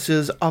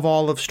ethoses of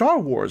all of Star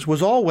Wars,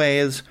 was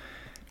always,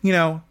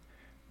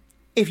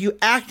 if you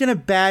act in a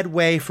bad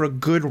way for a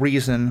good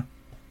reason,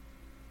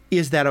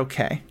 is that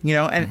okay?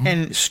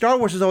 And Star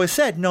Wars has always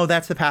said, no,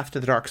 that's the path to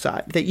the dark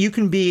side. That you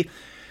can be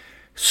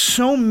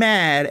so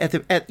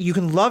mad you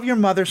can love your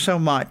mother so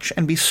much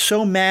and be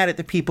so mad at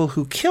the people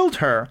who killed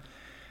her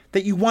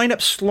that you wind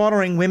up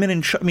slaughtering women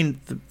and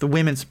the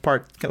women's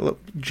part got a little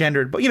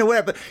gendered, but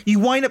whatever. But you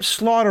wind up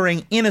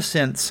slaughtering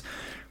innocents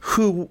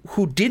who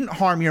didn't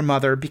harm your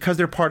mother because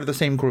they're part of the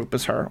same group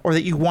as her, or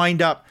that you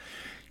wind up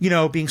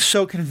being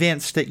so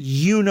convinced that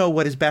you know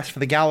what is best for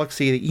the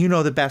galaxy, that you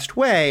know the best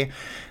way,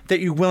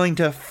 that you're willing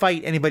to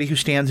fight anybody who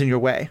stands in your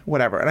way,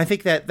 whatever. And I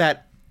think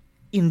that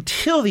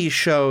until these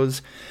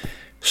shows,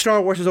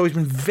 Star Wars has always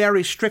been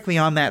very strictly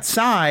on that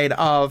side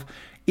of,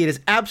 it is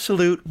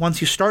absolute.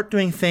 Once you start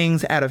doing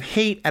things out of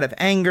hate, out of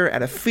anger,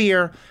 out of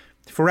fear,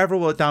 forever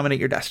will it dominate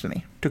your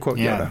destiny, to quote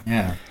Yoda.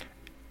 Yeah.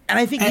 And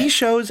I think these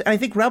shows, and I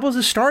think Rebels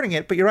is starting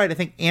it, but you're right, I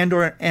think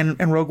Andor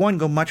and Rogue One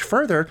go much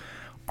further,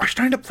 are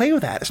starting to play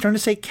with that. It's starting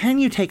to say, can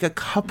you take a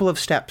couple of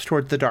steps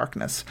towards the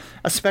darkness,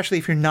 especially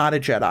if you're not a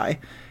Jedi,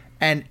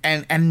 and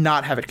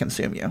not have it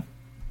consume you?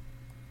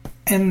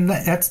 And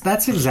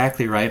that's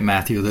exactly right,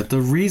 Matthew, that the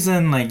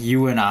reason, like,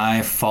 you and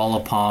I fall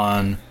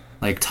upon,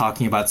 like,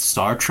 talking about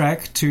Star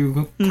Trek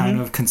to kind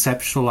of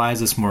conceptualize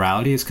this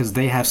morality is because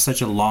they have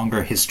such a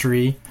longer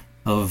history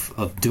of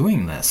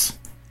doing this.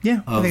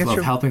 Yeah, of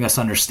helping us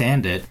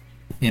understand it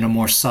in a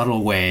more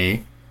subtle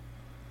way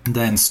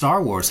than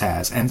Star Wars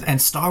has.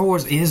 And Star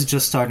Wars is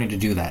just starting to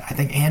do that. I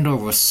think Andor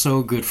was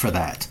so good for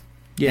that.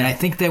 Yeah. And I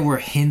think there were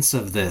hints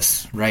of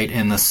this, right,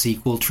 in the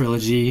sequel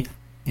trilogy,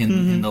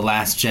 in The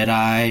Last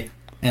Jedi,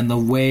 and the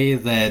way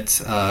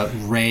that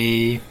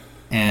Rey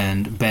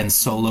and Ben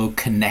Solo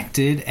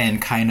connected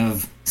and kind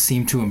of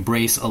seemed to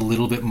embrace a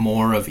little bit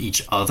more of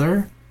each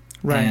other.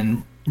 Right.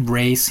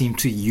 Rey seemed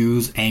to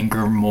use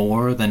anger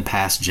more than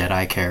past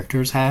Jedi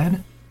characters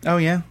had. Oh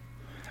yeah,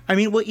 I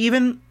mean, well,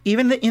 even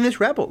in this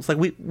Rebels,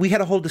 like we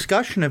had a whole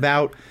discussion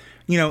about,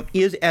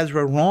 is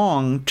Ezra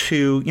wrong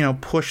to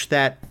push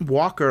that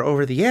walker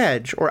over the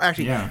edge, or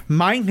actually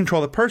mind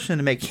control the person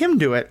to make him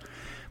do it?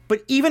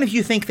 But even if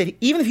you think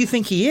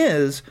he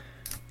is,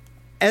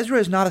 Ezra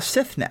is not a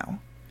Sith now.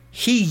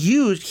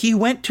 He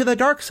went to the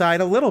dark side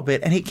a little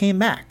bit and he came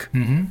back.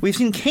 Mm-hmm. We've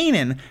seen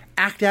Kanan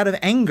act out of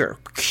anger,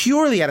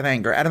 purely out of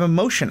anger, out of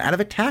emotion, out of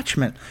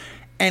attachment,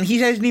 and he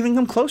hasn't even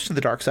come close to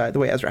the dark side the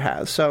way Ezra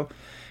has. So,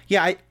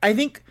 yeah, I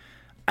think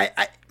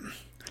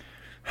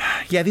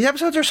these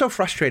episodes are so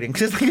frustrating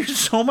because there's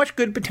so much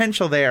good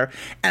potential there,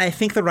 and I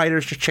think the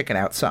writers just chicken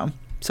out some.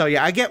 So,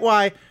 yeah, I get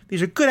why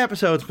these are good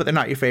episodes, but they're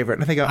not your favorite.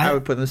 And I think I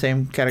would put them in the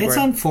same category. It's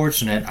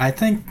unfortunate. I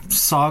think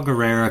Saw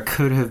Gerrera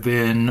could have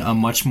been a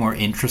much more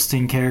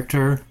interesting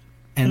character,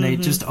 and they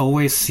just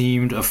always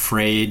seemed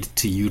afraid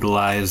to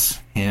utilize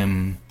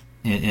him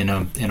in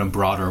a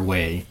broader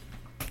way,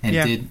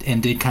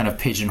 and did kind of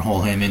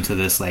pigeonhole him into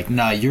this, like,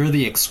 nah, you're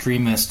the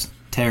extremist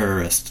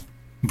terrorist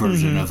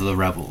version of the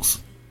rebels.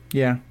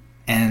 Yeah.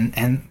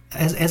 And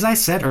as I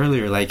said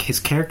earlier, like, his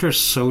character is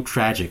so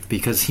tragic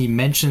because he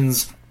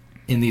mentions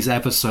in these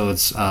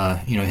episodes,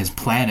 his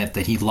planet,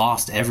 that he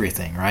lost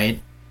everything,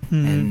 right?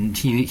 Mm-hmm. And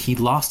he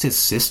lost his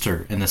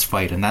sister in this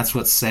fight, and that's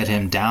what set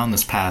him down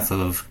this path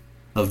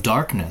of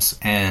darkness.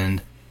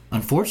 And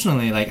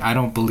unfortunately, like, I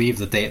don't believe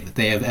that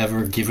they have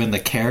ever given the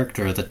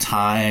character the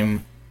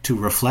time to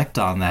reflect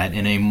on that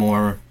in a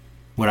more,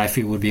 what I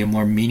feel would be a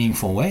more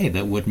meaningful way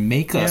that would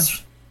make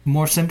us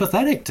more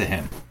sympathetic to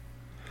him.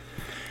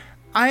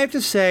 I have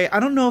to say, I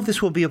don't know if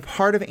this will be a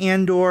part of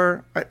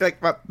Andor.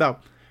 No.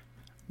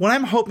 What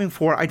I'm hoping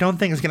for, I don't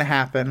think is going to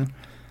happen.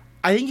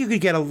 I think you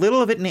could get a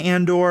little of it in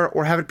Andor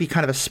or have it be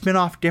kind of a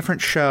spin-off,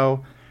 different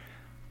show.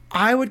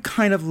 I would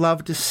kind of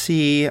love to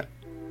see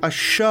a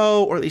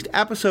show, or at least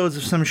episodes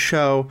of some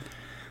show,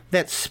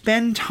 that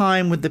spend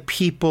time with the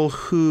people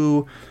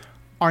who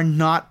are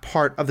not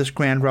part of this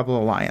Grand Rebel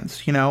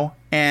Alliance,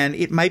 And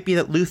it might be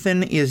that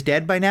Luthen is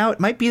dead by now. It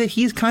might be that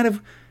he's kind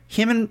of,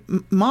 him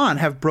and Mon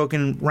have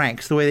broken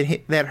ranks the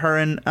way that her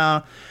and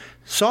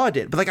Saw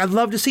did. But, like, I'd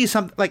love to see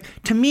something, like,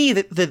 to me,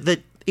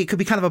 that it could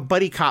be kind of a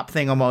buddy cop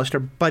thing almost, or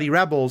buddy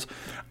rebels,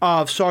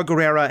 of Saw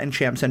Gerrera and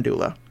Cham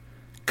Syndulla.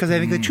 Because I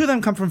think the two of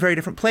them come from very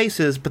different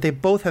places, but they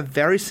both have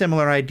very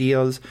similar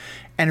ideas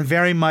and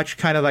very much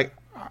kind of like,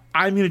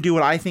 I'm going to do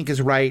what I think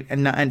is right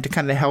and to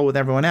kind of hell with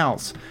everyone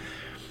else.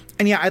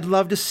 And yeah, I'd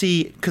love to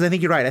see, because I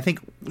think you're right. I think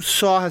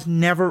Saw has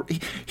never,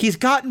 he's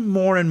gotten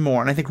more and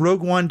more, and I think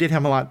Rogue One did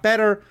him a lot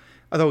better.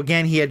 Although,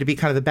 again, he had to be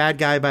kind of the bad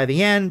guy by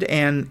the end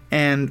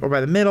or by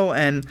the middle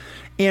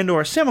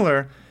or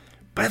similar.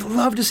 But I'd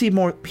love to see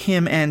more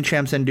him and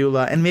Cham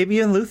Syndulla, and maybe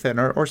even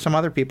Luthen or some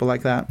other people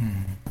like that.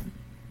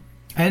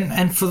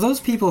 And for those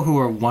people who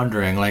are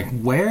wondering, like,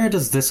 where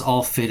does this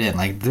all fit in?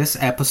 Like, this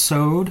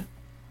episode,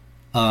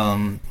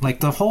 like,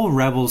 the whole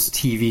Rebels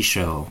TV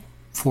show,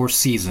 4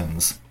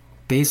 seasons,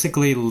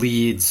 basically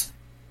leads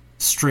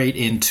straight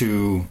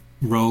into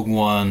Rogue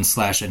One /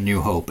 A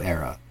New Hope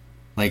era.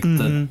 Like,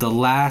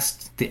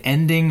 the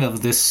ending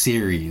of this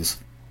series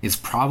is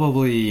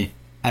probably,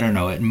 I don't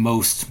know, at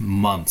most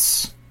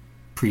months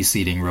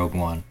preceding Rogue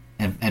One,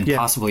 and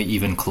possibly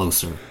even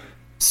closer.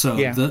 So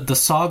the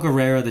Saw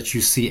Gerrera that you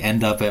see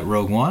end up at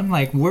Rogue One,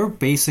 like, we're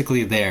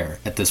basically there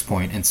at this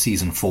point in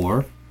season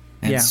 4.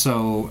 And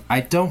so I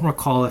don't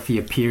recall if he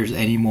appears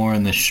anymore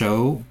in the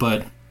show,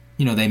 but,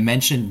 they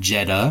mentioned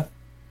Jeddah,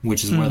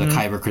 which is where the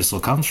Kyber crystal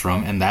comes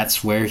from, and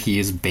that's where he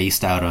is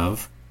based out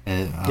of.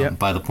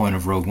 By the point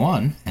of Rogue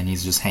One, and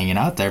he's just hanging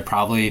out there,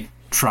 probably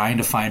trying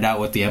to find out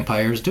what the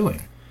Empire is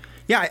doing.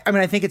 Yeah, I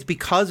mean, I think it's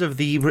because of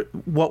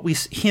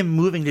him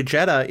moving to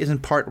Jeddah is in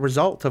part a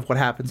result of what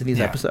happens in these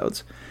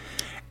episodes,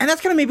 and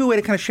that's kind of maybe a way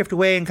to kind of shift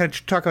away and kind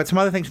of talk about some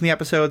other things from the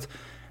episodes.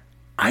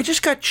 I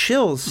just got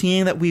chills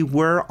seeing that we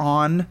were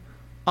on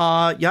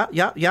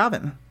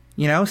Yavin,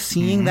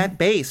 seeing that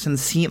base and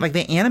seeing, like,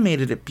 they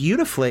animated it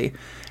beautifully.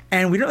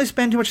 And we didn't really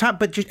spend too much time,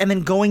 and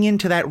then going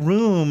into that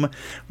room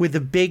with the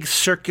big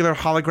circular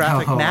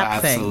holographic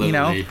map thing,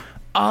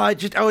 I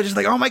was just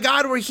like, oh my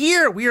God, we're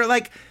here. We are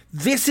like,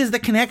 this is the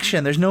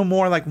connection. There's no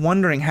more like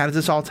wondering, how does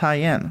this all tie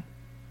in?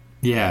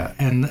 Yeah,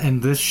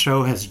 and this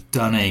show has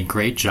done a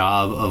great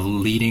job of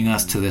leading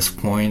us to this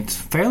point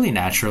fairly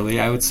naturally,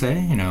 I would say,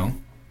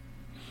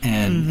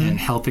 and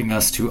helping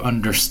us to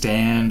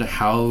understand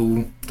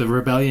how the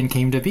rebellion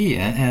came to be.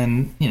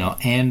 And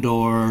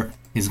Andor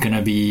is going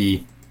to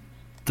be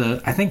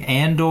I think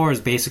Andor is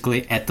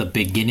basically at the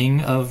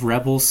beginning of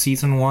Rebels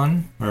Season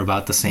 1, or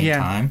about the same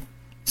time.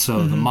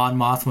 So the Mon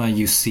Mothma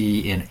you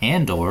see in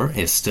Andor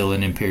is still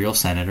an Imperial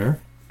Senator.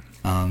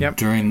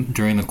 During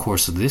the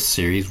course of this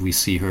series, we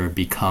see her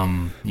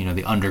become,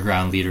 the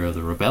underground leader of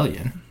the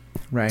rebellion.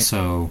 Right.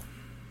 So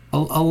a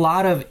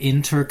lot of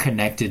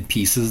interconnected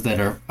pieces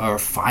that are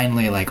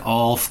finally, like,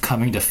 all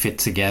coming to fit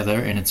together,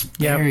 and it's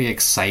very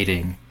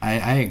exciting.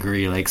 I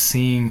agree. Like,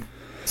 seeing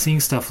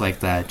stuff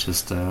like that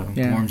just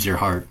warms your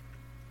heart.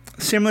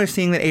 Similar,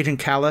 seeing that Agent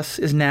Callus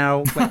is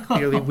now like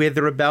clearly with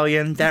the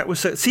rebellion. That was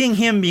seeing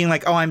him being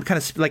like, oh, I'm kind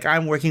of like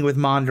I'm working with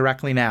Mon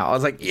directly now. I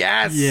was like,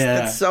 yes,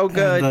 that's so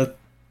good. And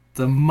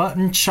the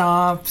mutton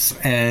chops,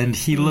 and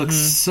he looks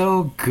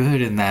so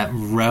good in that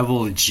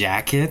rebel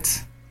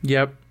jacket.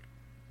 Yep.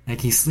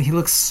 Like he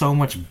looks so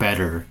much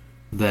better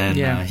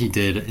than he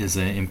did as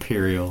an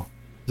Imperial.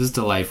 This is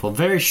delightful.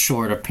 Very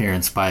short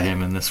appearance by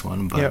him in this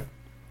one, but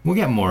we'll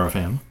get more of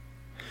him.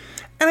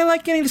 And I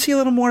like getting to see a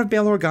little more of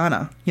Bail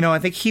Organa. You know, I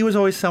think he was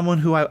always someone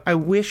who I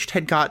wished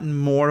had gotten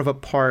more of a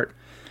part,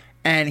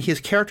 and his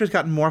character's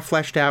gotten more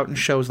fleshed out in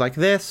shows like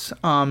this.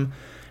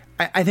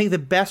 I think the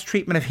best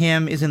treatment of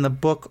him is in the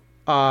book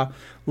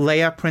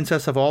Leia,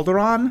 Princess of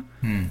Alderaan,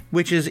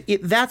 which is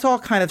that's all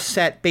kind of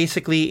set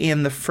basically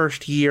in the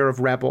first year of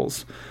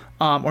Rebels,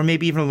 or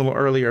maybe even a little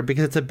earlier,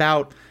 because it's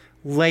about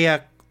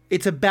Leia.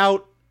 It's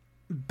about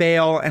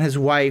Bail and his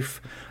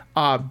wife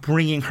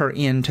bringing her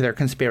into their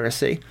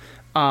conspiracy.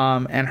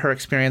 And her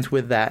experience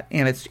with that.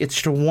 And it's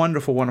just a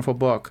wonderful, wonderful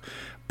book.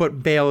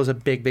 But Bail is a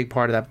big, big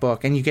part of that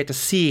book. And you get to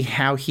see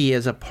how he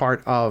is a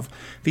part of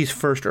these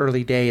first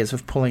early days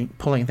of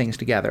pulling things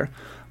together.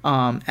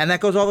 And that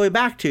goes all the way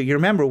back to, you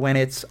remember when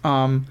it's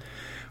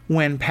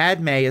when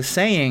Padme is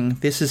saying,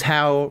 this is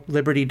how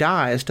liberty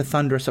dies, to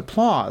thunderous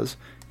applause.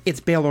 It's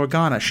Bail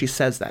Organa she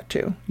says that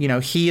to. You know,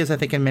 he is, I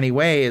think, in many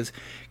ways,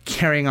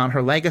 carrying on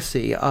her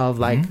legacy of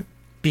like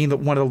being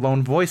one of the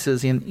lone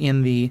voices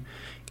in the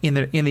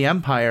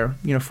Empire,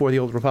 you know, for the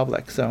Old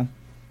Republic. So,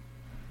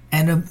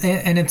 and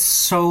it's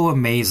so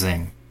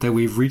amazing that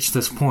we've reached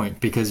this point,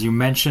 because you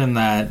mentioned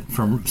that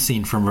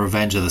scene from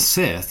Revenge of the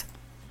Sith.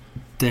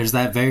 There's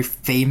that very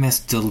famous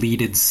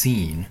deleted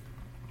scene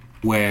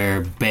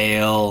where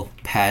Bail,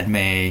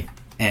 Padme,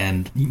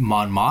 and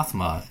Mon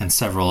Mothma and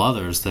several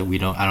others that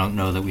I don't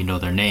know that we know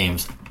their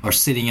names, are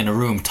sitting in a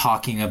room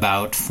talking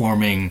about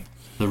forming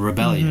the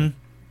rebellion.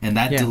 And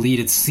that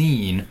deleted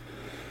scene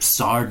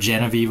saw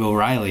Genevieve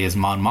O'Reilly as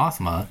Mon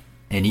Mothma,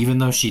 and even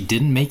though she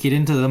didn't make it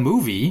into the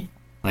movie,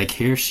 like,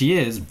 here she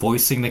is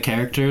voicing the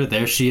character.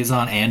 There she is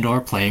on Andor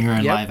playing her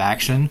in live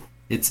action.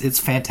 It's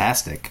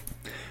fantastic.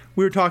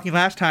 We were talking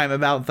last time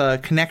about the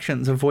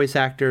connections of voice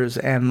actors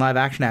and live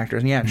action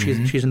actors, and yeah,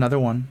 she's another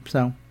one.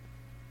 So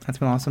that's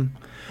been awesome.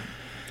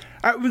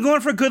 All right, we've been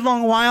going for a good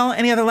long while.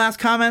 Any other last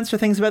comments or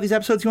things about these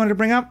episodes you wanted to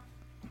bring up?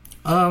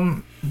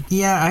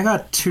 Yeah, I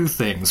got two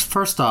things.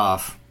 First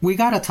off, we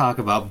got to talk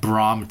about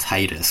Brom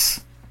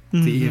Titus,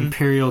 the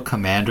Imperial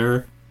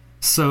commander.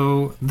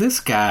 So this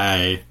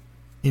guy,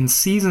 in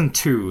Season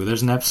 2,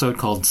 there's an episode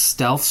called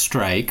Stealth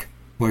Strike,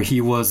 where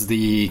he was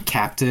the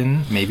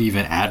captain, maybe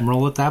even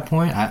admiral at that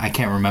point, I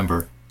can't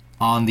remember,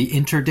 on the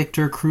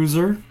Interdictor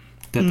cruiser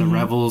that the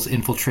rebels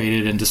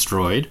infiltrated and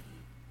destroyed.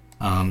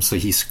 So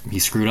he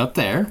screwed up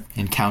there,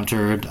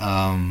 encountered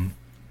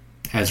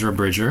Ezra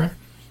Bridger.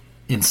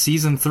 In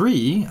Season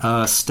 3,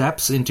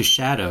 Steps into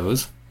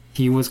Shadows,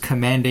 he was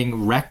commanding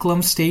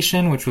Reclam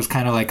Station, which was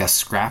kind of like a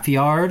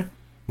scrapyard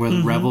where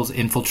the rebels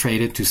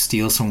infiltrated to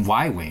steal some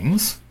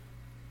Y-Wings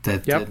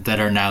that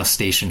are now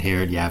stationed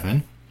here at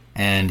Yavin.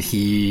 And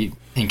he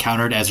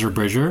encountered Ezra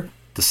Bridger.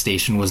 The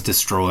station was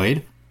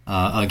destroyed.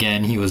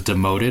 Again, he was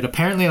demoted.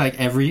 Apparently, like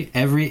every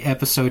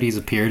episode he's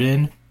appeared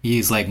in,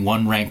 he's like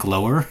one rank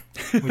lower,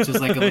 which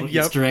is like a little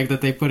Easter egg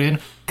that they put in,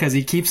 because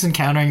he keeps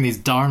encountering these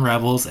darn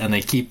rebels and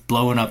they keep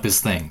blowing up his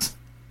things.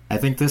 I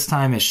think this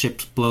time his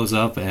ship blows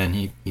up and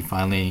he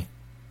finally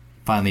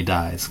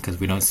dies, because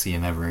we don't see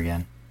him ever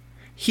again.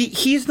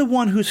 He's the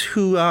one who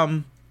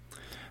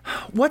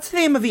what's the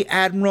name of the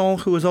admiral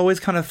who is always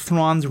kind of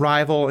Thrawn's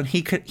rival, and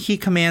he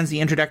commands the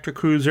Interdictor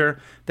cruiser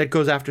that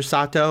goes after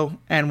Sato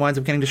and winds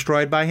up getting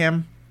destroyed by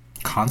him?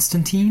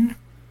 Constantine,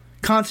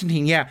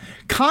 yeah.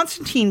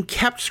 Constantine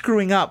kept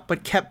screwing up,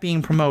 but kept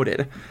being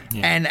promoted.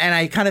 Yeah. And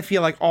I kind of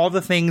feel like all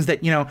the things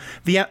that, you know,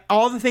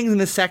 all the things in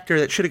this sector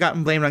that should have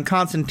gotten blamed on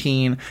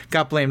Constantine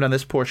got blamed on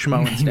this poor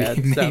schmo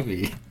instead.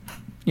 Maybe. So,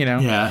 you know.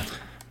 Yeah.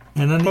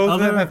 And then go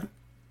ahead.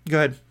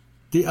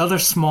 The other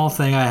small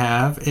thing I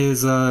have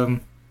is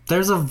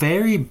there's a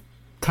very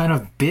kind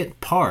of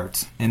bit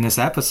part in this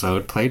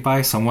episode played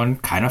by someone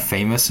kind of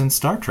famous in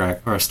Star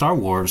Trek or Star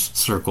Wars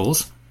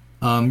circles.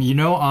 You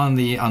know, on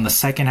the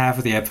second half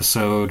of the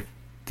episode,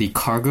 the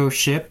cargo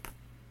ship,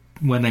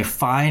 when they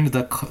find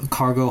the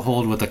cargo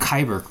hold with the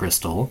Kyber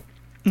crystal,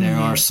 there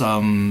are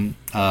some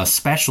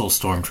special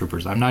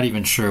stormtroopers. I'm not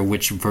even sure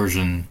which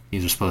version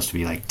these are supposed to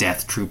be, like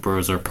Death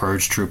Troopers or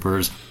Purge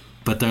Troopers,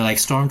 but they're like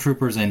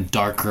stormtroopers in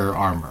darker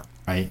armor,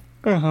 right?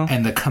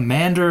 And the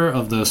commander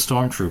of those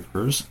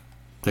stormtroopers,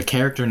 the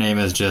character name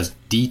is just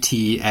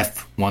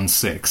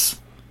DTF-16,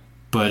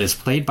 but is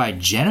played by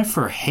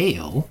Jennifer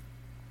Hale,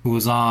 who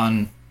was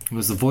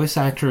the voice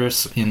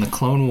actress in the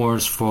Clone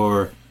Wars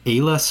for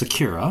Ayla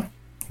Secura,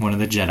 one of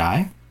the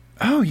Jedi.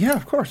 Oh, yeah,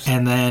 of course.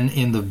 And then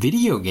in the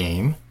video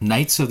game,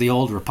 Knights of the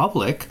Old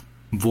Republic,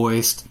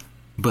 voiced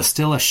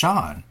Bastilla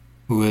Shan,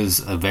 who is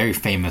a very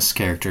famous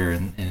character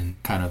in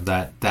kind of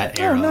that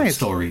era of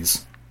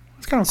stories.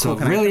 It's kind of cool.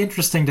 So really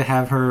interesting to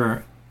have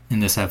her in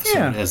this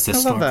episode as the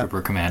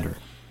Stormtrooper commander.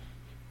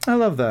 I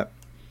love that.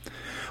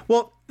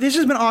 Well, this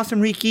has been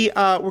awesome, Riki.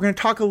 We're going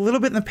to talk a little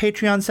bit in the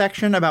Patreon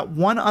section about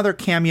one other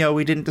cameo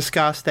we didn't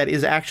discuss that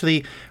is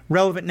actually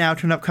relevant now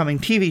to an upcoming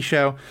TV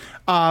show.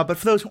 But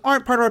for those who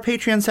aren't part of our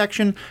Patreon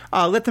section,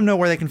 let them know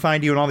where they can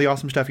find you and all the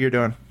awesome stuff you're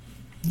doing.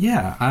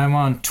 Yeah, I'm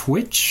on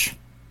Twitch,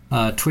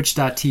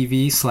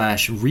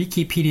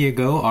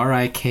 twitch.tv/RikiPediaGo,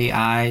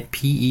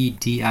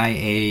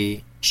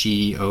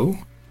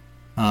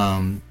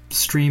 RIKIPEDIAGO.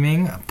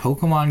 Streaming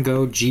Pokemon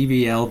Go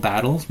GBL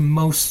battles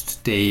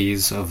most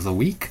days of the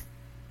week.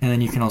 And then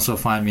you can also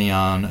find me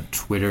on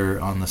Twitter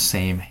on the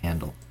same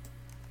handle.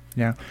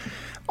 Yeah.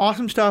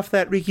 Awesome stuff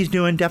that Riki's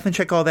doing. Definitely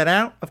check all that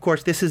out. Of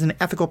course, this is an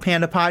Ethical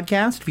Panda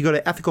podcast. If you go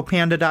to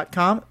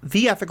ethicalpanda.com,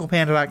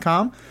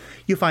 theethicalpanda.com,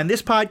 you'll find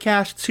this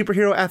podcast,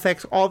 Superhero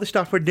Ethics, all the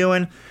stuff we're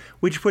doing.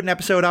 We just put an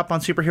episode up on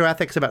Superhero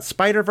Ethics about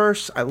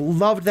Spider-Verse. I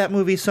loved that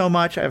movie so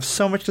much. I have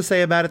so much to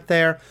say about it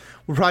there.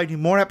 We'll probably do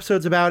more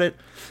episodes about it.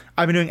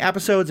 I've been doing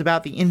episodes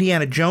about the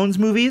Indiana Jones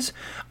movies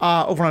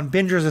over on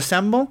Bingers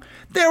Assemble.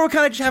 There we're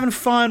kind of just having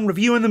fun,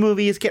 reviewing the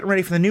movies, getting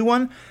ready for the new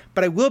one.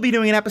 But I will be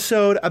doing an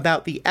episode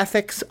about the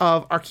ethics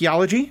of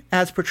archaeology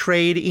as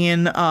portrayed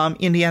in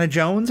Indiana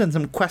Jones and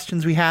some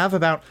questions we have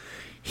about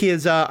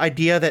his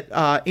idea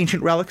that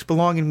ancient relics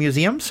belong in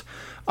museums.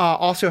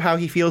 Also how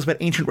he feels about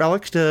ancient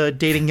relics to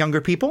dating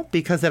younger people,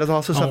 because that is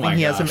also something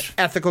he has some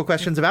ethical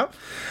questions about,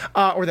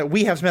 or that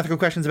we have some ethical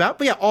questions about.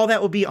 But yeah, all that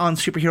will be on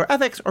Superhero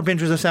Ethics or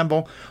Bingers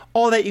Assemble.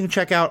 All that you can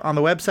check out on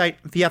the website,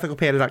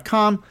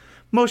 theethicalpanda.com.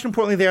 Most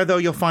importantly there, though,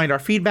 you'll find our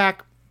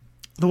feedback.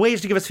 The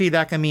ways to give us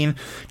feedback, I mean,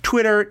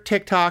 Twitter,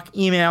 TikTok,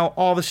 email,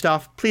 all the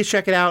stuff. Please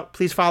check it out.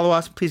 Please follow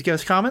us. Please give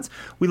us comments.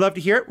 We love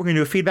to hear it. We're going to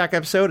do a feedback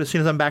episode as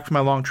soon as I'm back from my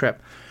long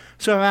trip.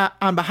 So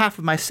on behalf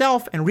of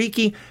myself and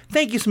Riki,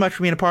 thank you so much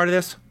for being a part of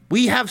this.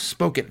 We have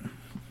spoken.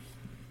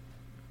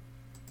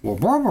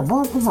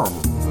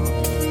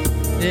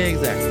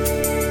 Exactly.